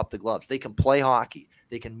do is drop the gloves. They can play hockey.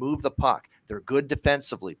 They can move the puck. They're good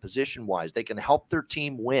defensively, position-wise. They can help their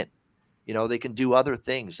team win. They can do other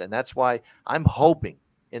things, and that's why I'm hoping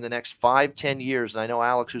in the next 5-10 years, and I know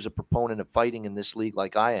Alex, who's a proponent of fighting in this league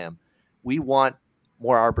like I am, we want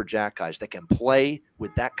more Arber Xhekajs that can play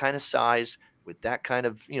with that kind of size, with that kind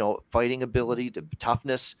of, fighting ability,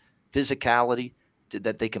 toughness, physicality,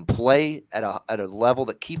 that they can play at a level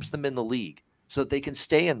that keeps them in the league so that they can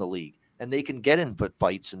stay in the league and they can get in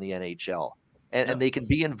fights in the NHL and they can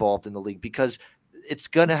be involved in the league, because it's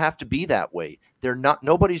going to have to be that way.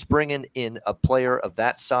 Nobody's bringing in a player of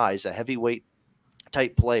that size, a heavyweight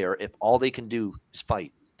type player, if all they can do is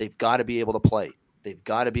fight. They've got to be able to play. They've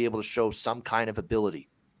got to be able to show some kind of ability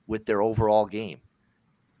with their overall game.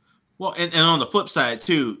 Well, and on the flip side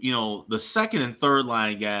too, the second and third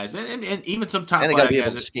line guys, and even some top and they line be guys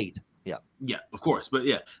able to skate. Yeah, of course, but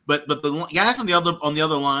the guys on the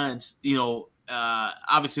other lines,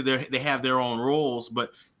 obviously they have their own roles,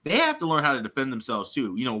 but they have to learn how to defend themselves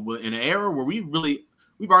too. In an era where we've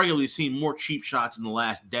arguably seen more cheap shots in the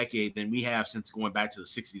last decade than we have since going back to the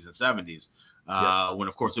 60s and 70s. When,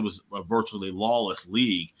 of course, it was a virtually lawless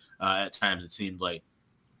league at times, it seemed like.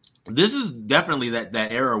 This is definitely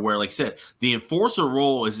that era where, like I said, the enforcer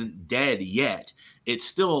role isn't dead yet. It's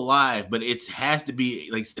still alive, but it has to be,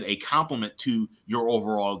 like I said, a complement to your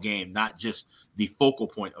overall game, not just the focal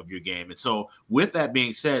point of your game. And so with that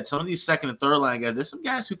being said, some of these second and third line guys, there's some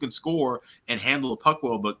guys who can score and handle the puck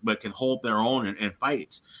well, but can hold their own in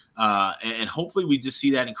fights. And hopefully we just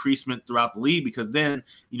see that increasement throughout the league, because then,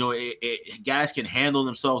 guys can handle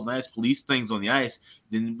themselves nice, police things on the ice.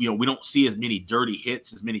 Then, we don't see as many dirty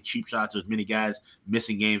hits, as many cheap shots, or as many guys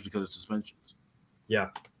missing games because of suspensions. Yeah.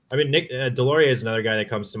 I mean, Nick Delorier is another guy that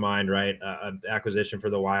comes to mind, right? Acquisition for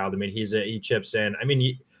the Wild. I mean, he chips in. I mean,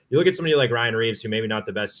 you look at somebody like Ryan Reeves, who maybe not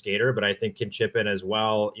the best skater, but I think can chip in as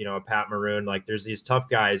well. Pat Maroon. Like, there's these tough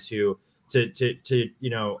guys who,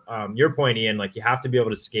 your point, Ian, like, you have to be able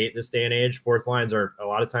to skate this day and age. Fourth lines are a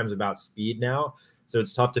lot of times about speed now, so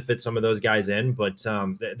it's tough to fit some of those guys in. But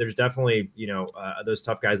there's definitely those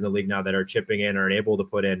tough guys in the league now that are chipping in or able to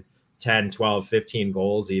put in 10, 12, 15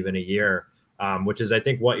 goals even a year. Which is, I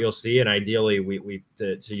think, what you'll see. And ideally, we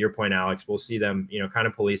to your point, Alex, we'll see them, kind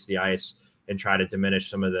of police the ice and try to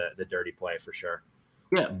diminish some of the dirty play for sure.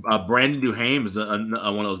 Yeah, Brandon Duhaime is one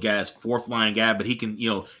of those guys, fourth line guy, but he can,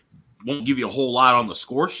 won't give you a whole lot on the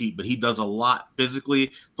score sheet, but he does a lot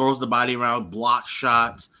physically, throws the body around, blocks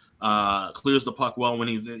shots, clears the puck well when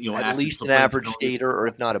he's, at least an average skater, or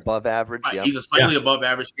if not above average. Right. Yeah. He's a slightly above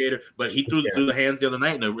average skater, but he threw the hands the other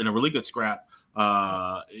night in a really good scrap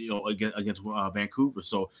against Vancouver.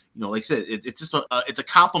 So, like I said, it's just it's a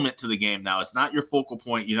compliment to the game now. It's not your focal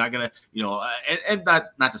point. You're not gonna, and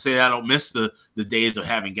not to say that I don't miss the days of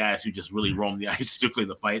having guys who just really roam the ice strictly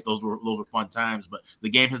to fight. Those were fun times. But the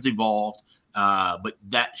game has evolved. But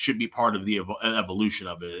that should be part of the evolution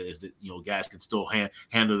of it, is that guys can still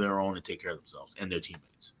handle their own and take care of themselves and their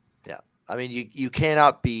teammates. Yeah. I mean, you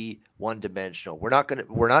cannot be one dimensional.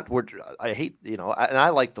 I hate, and I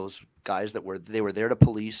like those guys that they were there to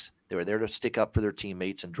police. They were there to stick up for their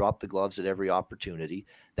teammates and drop the gloves at every opportunity.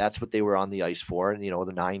 That's what they were on the ice for. And, the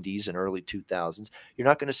 90s and early 2000s, you're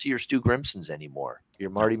not going to see your Stu Grimsons anymore. Your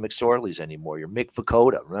Marty McSorleys anymore. Your Mick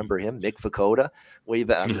Vukota. Remember him? Mick Vukota? Way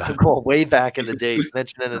back. I'm going way back in the day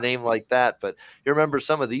mentioning a name like that. But you remember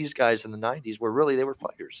some of these guys in the 90s they were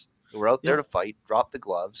fighters. They were out there to fight, drop the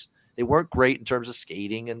gloves. They weren't great in terms of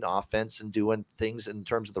skating and offense and doing things in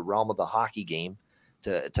terms of the realm of the hockey game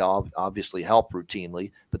to obviously help routinely,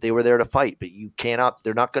 but they were there to fight. But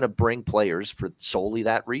they're not going to bring players for solely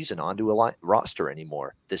that reason onto a roster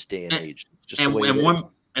anymore this day and age. It's just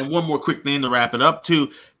one more quick thing to wrap it up too.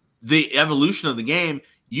 The evolution of the game,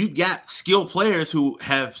 you've got skilled players who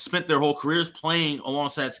have spent their whole careers playing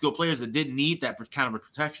alongside skilled players that didn't need that kind of a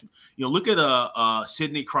protection. Look at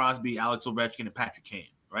Sidney Crosby, Alex Ovechkin, and Patrick Kane.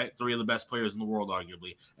 Right, 3 of the best players in the world,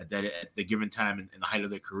 arguably, at the given time in the height of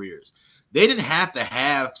their careers. They didn't have to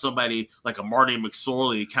have somebody like a Marty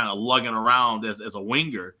McSorley kind of lugging around as a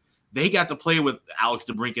winger. They got to play with Alex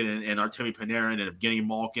DeBrincat and Artemi Panarin and Evgeny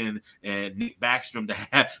Malkin and Nick Backstrom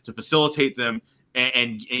to facilitate them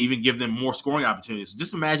and even give them more scoring opportunities. So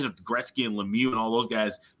just imagine if Gretzky and Lemieux and all those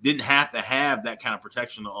guys didn't have to have that kind of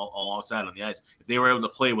protection alongside on the ice. If they were able to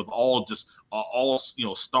play with all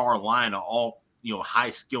star line or all high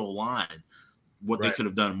skill line, they could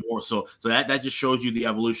have done more. So that just shows you the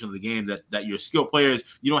evolution of the game, that your skilled players,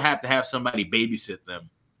 you don't have to have somebody babysit them.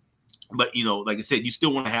 But like I said, you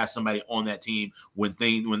still want to have somebody on that team when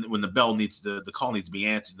the bell the call needs to be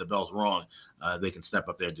answered, the bell's rung, they can step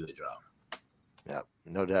up there and do the job. Yeah,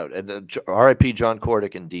 no doubt. And R.I.P. John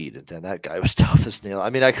Kordick, indeed. And that guy was tough as nails. I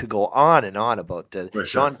mean, I could go on and on about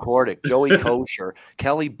John Kordick, Joey Kosher,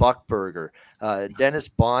 Kelly Buckberger, Dennis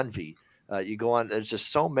Bonvie. You go on, there's just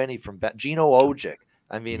so many from Gino Ojic.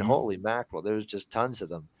 I mean, holy mackerel, there was just tons of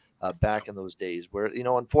them back in those days where,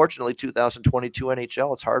 unfortunately, 2022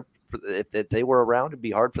 NHL, it's hard if they were around, it'd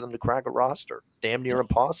be hard for them to crack a roster. Damn near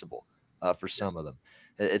impossible for some of them.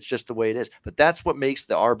 It's just the way it is. But that's what makes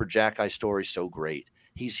the Arbor Jackeye story so great.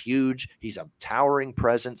 He's huge. He's a towering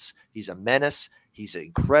presence. He's a menace. He's an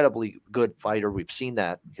incredibly good fighter. We've seen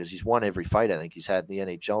that because he's won every fight I think he's had in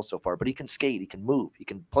the NHL so far. But he can skate. He can move. He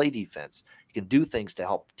can play defense. He can do things to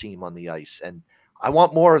help the team on the ice. And I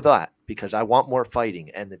want more of that because I want more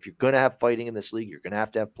fighting. And if you're going to have fighting in this league, you're going to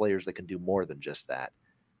have players that can do more than just that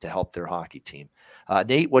to help their hockey team.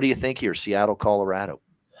 Nate, what do you think here? Seattle, Colorado.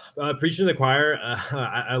 Preaching to the choir,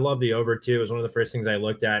 I love the over too. It was one of the first things I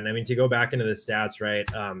looked at. And I mean, to go back into the stats,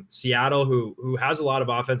 right? Seattle, who has a lot of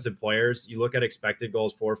offensive players, you look at expected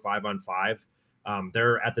goals 4 or 5 on 5.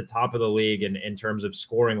 They're at the top of the league in terms of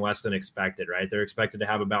scoring less than expected, right? They're expected to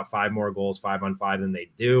have about 5 more goals 5 on 5 than they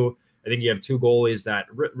do. I think you have 2 goalies that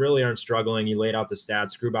really aren't struggling. You laid out the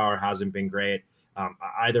stats. Grubauer hasn't been great.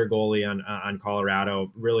 Either goalie on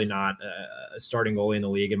Colorado, really not a starting goalie in the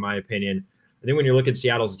league, in my opinion. I think when you look at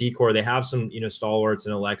Seattle's D-core, they have some, stalwarts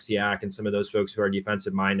and Alexiak and some of those folks who are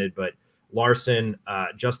defensive minded, but Larson,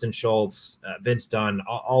 Justin Schultz, Vince Dunn,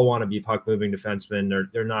 all want to be puck moving defensemen.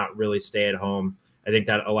 They're not really stay at home. I think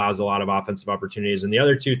that allows a lot of offensive opportunities. And the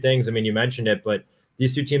other 2 things, I mean, you mentioned it, but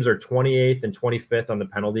these 2 teams are 28th and 25th on the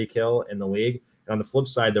penalty kill in the league. And on the flip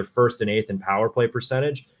side, they're 1st and 8th in power play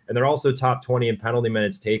percentage. And they're also top 20 in penalty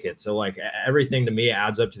minutes taken. So like everything to me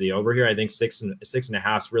adds up to the over here. I think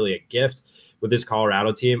 6.5 is really a gift with this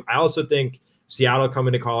Colorado team. I also think Seattle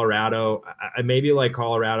coming to Colorado, I maybe like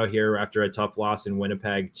Colorado here after a tough loss in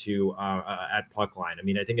Winnipeg to at puck line. I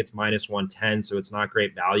mean, I think it's -110, so it's not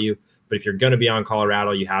great value. But if you're going to be on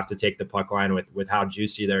Colorado, you have to take the puck line with how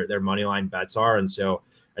juicy their money line bets are. And so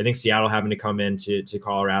I think Seattle having to come into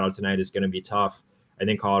Colorado tonight is going to be tough. I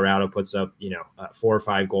think Colorado puts up 4 or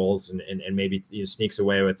 5 goals and maybe sneaks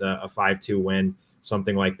away with a 5-2 win,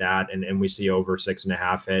 something like that. And we see over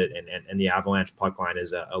 6.5 hit, and the Avalanche puck line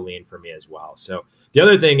is a lean for me as well. So the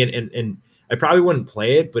other thing, and I probably wouldn't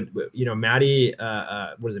play it, but Matty,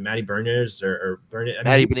 what is it, Matty Beniers or Beniers?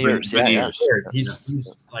 Matty Beniers, yeah.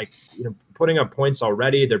 He's like putting up points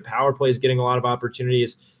already. Their power play is getting a lot of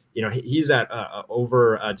opportunities. He's at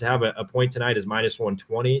over to have a point tonight is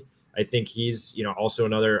 -120. I think he's, also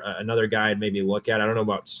another guy I'd maybe look at. I don't know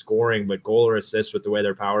about scoring, but goal or assist with the way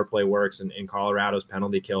their power play works, and Colorado's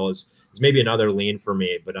penalty kill is maybe another lean for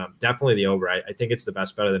me. But definitely the over. I think it's the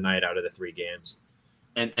best bet of the night out of the 3 games.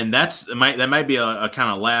 And that might be a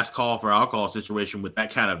kind of last call for alcohol situation with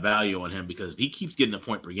that kind of value on him, because if he keeps getting a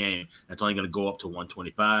point per game, that's only going to go up to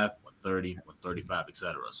 125, 130, 135,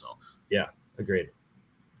 etc. So yeah, agreed.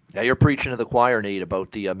 Yeah, you're preaching to the choir, Nate,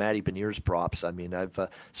 about the Matty Beniers props. I mean, I've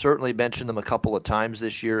certainly mentioned them a couple of times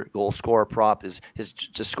this year. Goal scorer prop is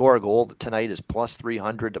to score a goal tonight is plus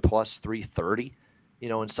 300 to plus 330.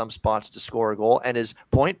 In some spots to score a goal. And his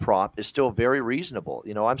point prop is still very reasonable.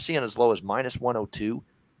 I'm seeing as low as minus 102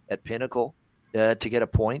 at Pinnacle to get a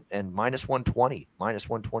point, and minus 120, minus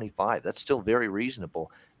 125. That's still very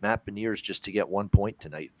reasonable. Matt Beniers just to get 1 point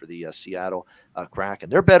tonight for the Seattle Kraken.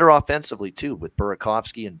 They're better offensively, too, with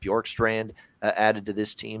Burakovsky and Bjorkstrand added to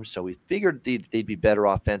this team. So we figured they'd be better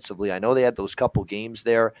offensively. I know they had those couple games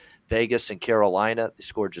there, Vegas and Carolina. They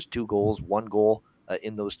scored just 2 goals, 1 goal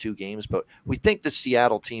in those 2 games, but we think the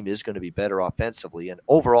Seattle team is going to be better offensively, and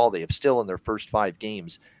overall they have still in their first 5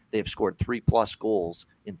 games they have scored 3+ goals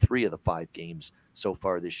in 3 of the 5 games so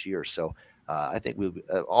far this year. So I think we're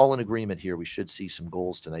all in agreement here. We should see some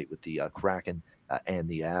goals tonight with the Kraken and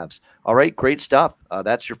the Avs. All right, great stuff.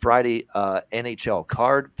 That's your Friday NHL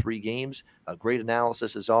card, 3 games. Great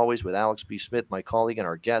analysis as always with Alex B. Smith, my colleague, and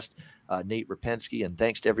our guest Nate Repensky. And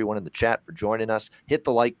thanks to everyone in the chat for joining us. Hit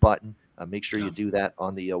the like button. Make sure you do that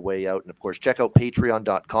on the way out. And, of course, check out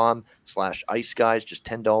patreon.com/Ice Guys. Just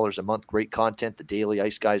 $10 a month. Great content. The daily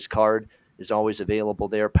Ice Guys card is always available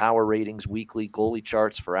there. Power ratings, weekly goalie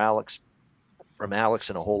charts from Alex,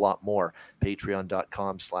 and a whole lot more.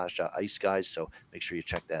 Patreon.com/Ice Guys. So make sure you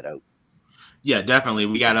check that out. Yeah, definitely.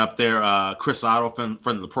 We got up there Chris Otto, friend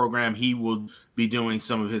of the program. He will be doing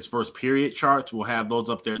some of his first period charts. We'll have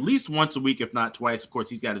those up there at least once a week, if not twice. Of course,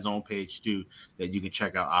 he's got his own page, too, that you can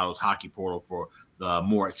check out, Otto's Hockey Portal, for the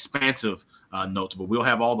more expansive notes. But we'll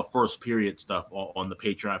have all the first period stuff on the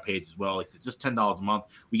Patreon page as well. Like I said, just $10 a month.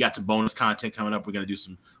 We got some bonus content coming up. We're going to do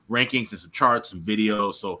some rankings and some charts, some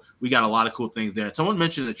videos. So we got a lot of cool things there. Someone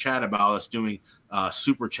mentioned in the chat about us doing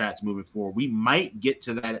super chats moving forward. We might get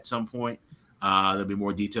to that at some point. There'll be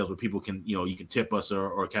more details where people can, you can tip us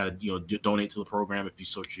or kind of, donate to the program if you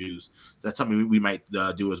so choose. So that's something we might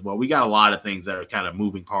do as well. We got a lot of things that are kind of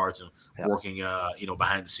moving parts and working,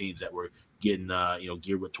 behind the scenes that we're getting,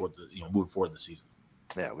 geared toward the, moving forward in the season.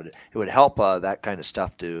 Yeah, it would help that kind of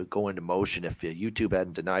stuff to go into motion if YouTube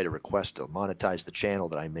hadn't denied a request to monetize the channel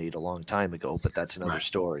that I made a long time ago, but that's another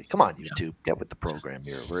story. Come on, YouTube, get with the program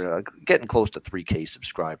here. We're getting close to 3K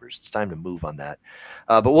subscribers. It's time to move on that.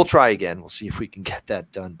 But we'll try again. We'll see if we can get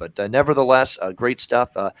that done. But nevertheless, great stuff.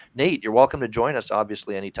 Nate, you're welcome to join us,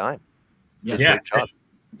 obviously, anytime. Yeah. Great job.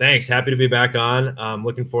 Thanks. Happy to be back on.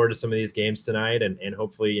 Looking forward to some of these games tonight, and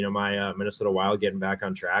hopefully, my Minnesota Wild getting back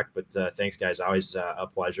on track. But thanks, guys. Always a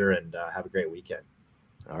pleasure, and have a great weekend.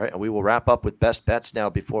 All right. And we will wrap up with best bets now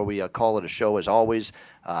before we call it a show. As always,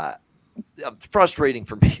 frustrating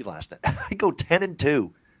for me last night. I go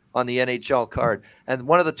 10-2 on the NHL card, and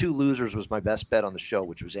one of the 2 losers was my best bet on the show,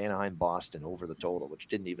 which was Anaheim-Boston over the total, which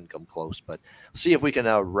didn't even come close. But we'll see if we can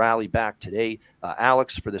rally back today.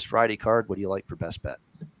 Alex, for this Friday card, what do you like for best bet?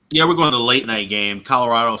 Yeah, we're going to the late night game,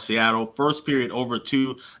 Colorado, Seattle. First period over 2.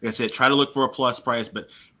 Like I said, try to look for a plus price, but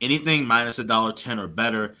anything minus $1.10 or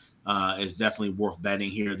better is definitely worth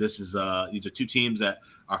betting here. These are 2 teams that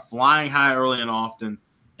are flying high early and often,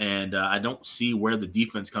 and I don't see where the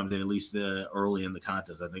defense comes in, at least early in the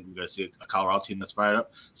contest. I think we're going to see a Colorado team that's fired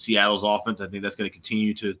up. Seattle's offense, I think that's going to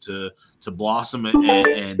continue to blossom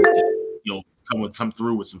and come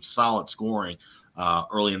through with some solid scoring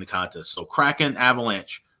early in the contest. So Kraken,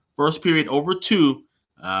 Avalanche. First period over 2,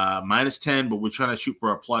 minus 10, but we're trying to shoot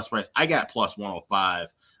for a plus price. I got plus 105.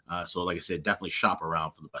 So like I said, definitely shop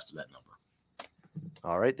around for the best of that number.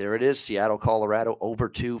 All right, there it is. Seattle, Colorado, over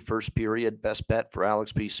 2, first period. Best bet for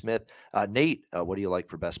Alex B. Smith. Nate, what do you like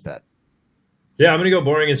for best bet? Yeah, I'm going to go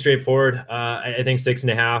boring and straightforward. I think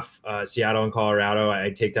 6.5, Seattle and Colorado.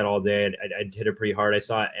 I'd take that all day. I'd hit it pretty hard. I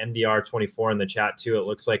saw MDR 24 in the chat too. It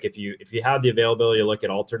looks like if you have the availability to look at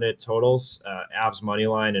alternate totals, Avs money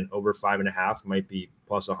line and over 5.5 might be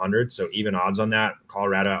plus 100. So even odds on that.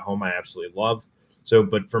 Colorado at home, I absolutely love. So,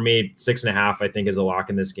 but for me, 6.5, I think is a lock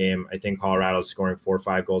in this game. I think Colorado's scoring 4 or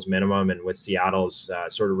 5 goals minimum, and with Seattle's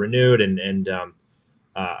sort of renewed and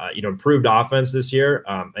improved offense this year,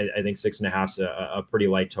 I think 6.5 is a pretty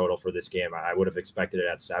light total for this game. I would have expected it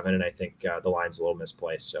at 7, and I think the line's a little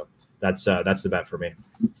misplaced. So that's the bet for me.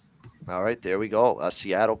 All right, there we go.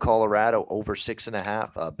 Seattle, Colorado, over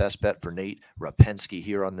 6.5. Best bet for Nate Repensky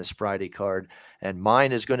here on this Friday card. And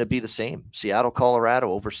mine is going to be the same. Seattle,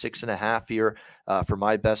 Colorado, over 6.5 here for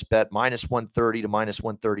my best bet. -130 to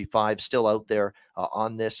 -135, still out there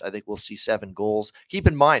on this. I think we'll see 7 goals. Keep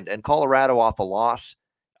in mind, and Colorado off a loss,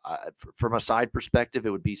 from a side perspective, it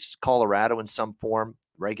would be Colorado in some form,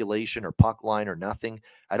 regulation or puck line or nothing.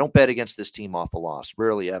 I don't bet against this team off a loss,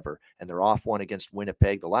 rarely ever. And they're off one against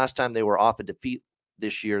Winnipeg. The last time they were off a defeat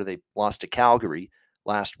this year, they lost to Calgary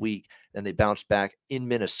last week. Then they bounced back in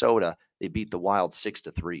Minnesota. They beat the Wild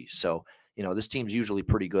 6-3. So, this team's usually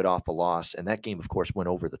pretty good off a loss. And that game, of course, went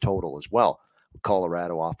over the total as well.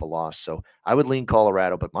 Colorado off a loss. So I would lean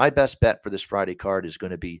Colorado, but my best bet for this Friday card is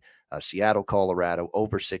going to be Seattle, Colorado,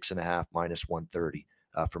 over 6.5, -130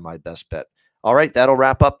 for my best bet. All right, that'll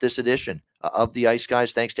wrap up this edition of the Ice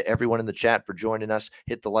Guys. Thanks to everyone in the chat for joining us.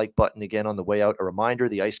 Hit the like button again on the way out. A reminder,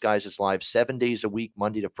 the Ice Guys is live 7 days a week,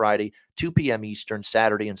 Monday to Friday, 2 p.m. Eastern,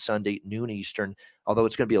 Saturday and Sunday, noon Eastern, although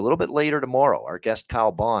it's going to be a little bit later tomorrow. Our guest,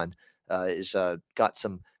 Kyle Bond, is got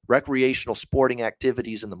some recreational sporting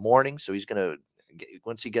activities in the morning, so he's going to,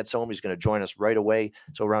 once he gets home, he's going to join us right away.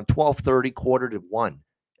 So around 12:30, 12:45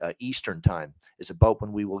 Eastern time is about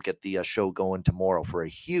when we will get the show going tomorrow for a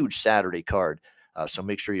huge Saturday card. So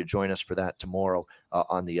make sure you join us for that tomorrow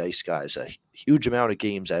on the Ice Guys. A huge amount of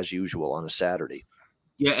games as usual on a Saturday.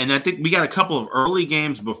 Yeah, and I think we got a couple of early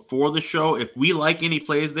games before the show. If we like any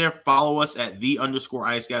plays there, follow us at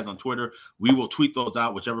 _Ice Guys on Twitter. We will tweet those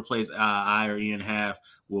out. Whichever plays I or Ian have,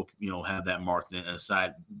 we'll have that marked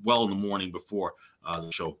aside well in the morning before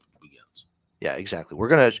the show begins. Yeah, exactly.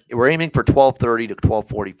 We're aiming for 12:30 to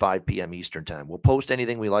 12:45 p.m. Eastern time. We'll post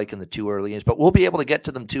anything we like in the 2 early games, but we'll be able to get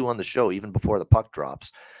to them too on the show even before the puck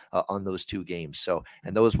drops on those 2 games. So,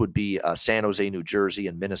 and those would be San Jose, New Jersey,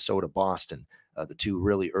 and Minnesota, Boston. The 2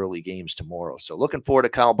 really early games tomorrow. So looking forward to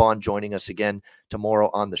Kyle Bond joining us again tomorrow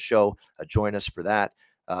on the show. Join us for that.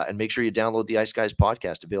 And make sure you download the Ice Guys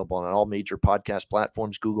podcast, available on all major podcast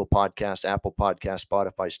platforms: Google Podcasts, Apple Podcasts,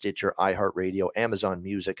 Spotify, Stitcher, iHeartRadio, Amazon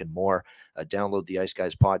Music, and more. Download the Ice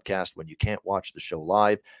Guys podcast when you can't watch the show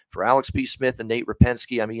live. For Alex P. Smith and Nate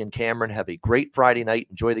Repensky, I'm Ian Cameron. Have a great Friday night.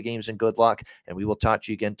 Enjoy the games and good luck. And we will talk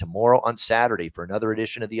to you again tomorrow on Saturday for another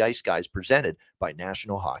edition of the Ice Guys presented by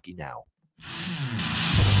National Hockey Now.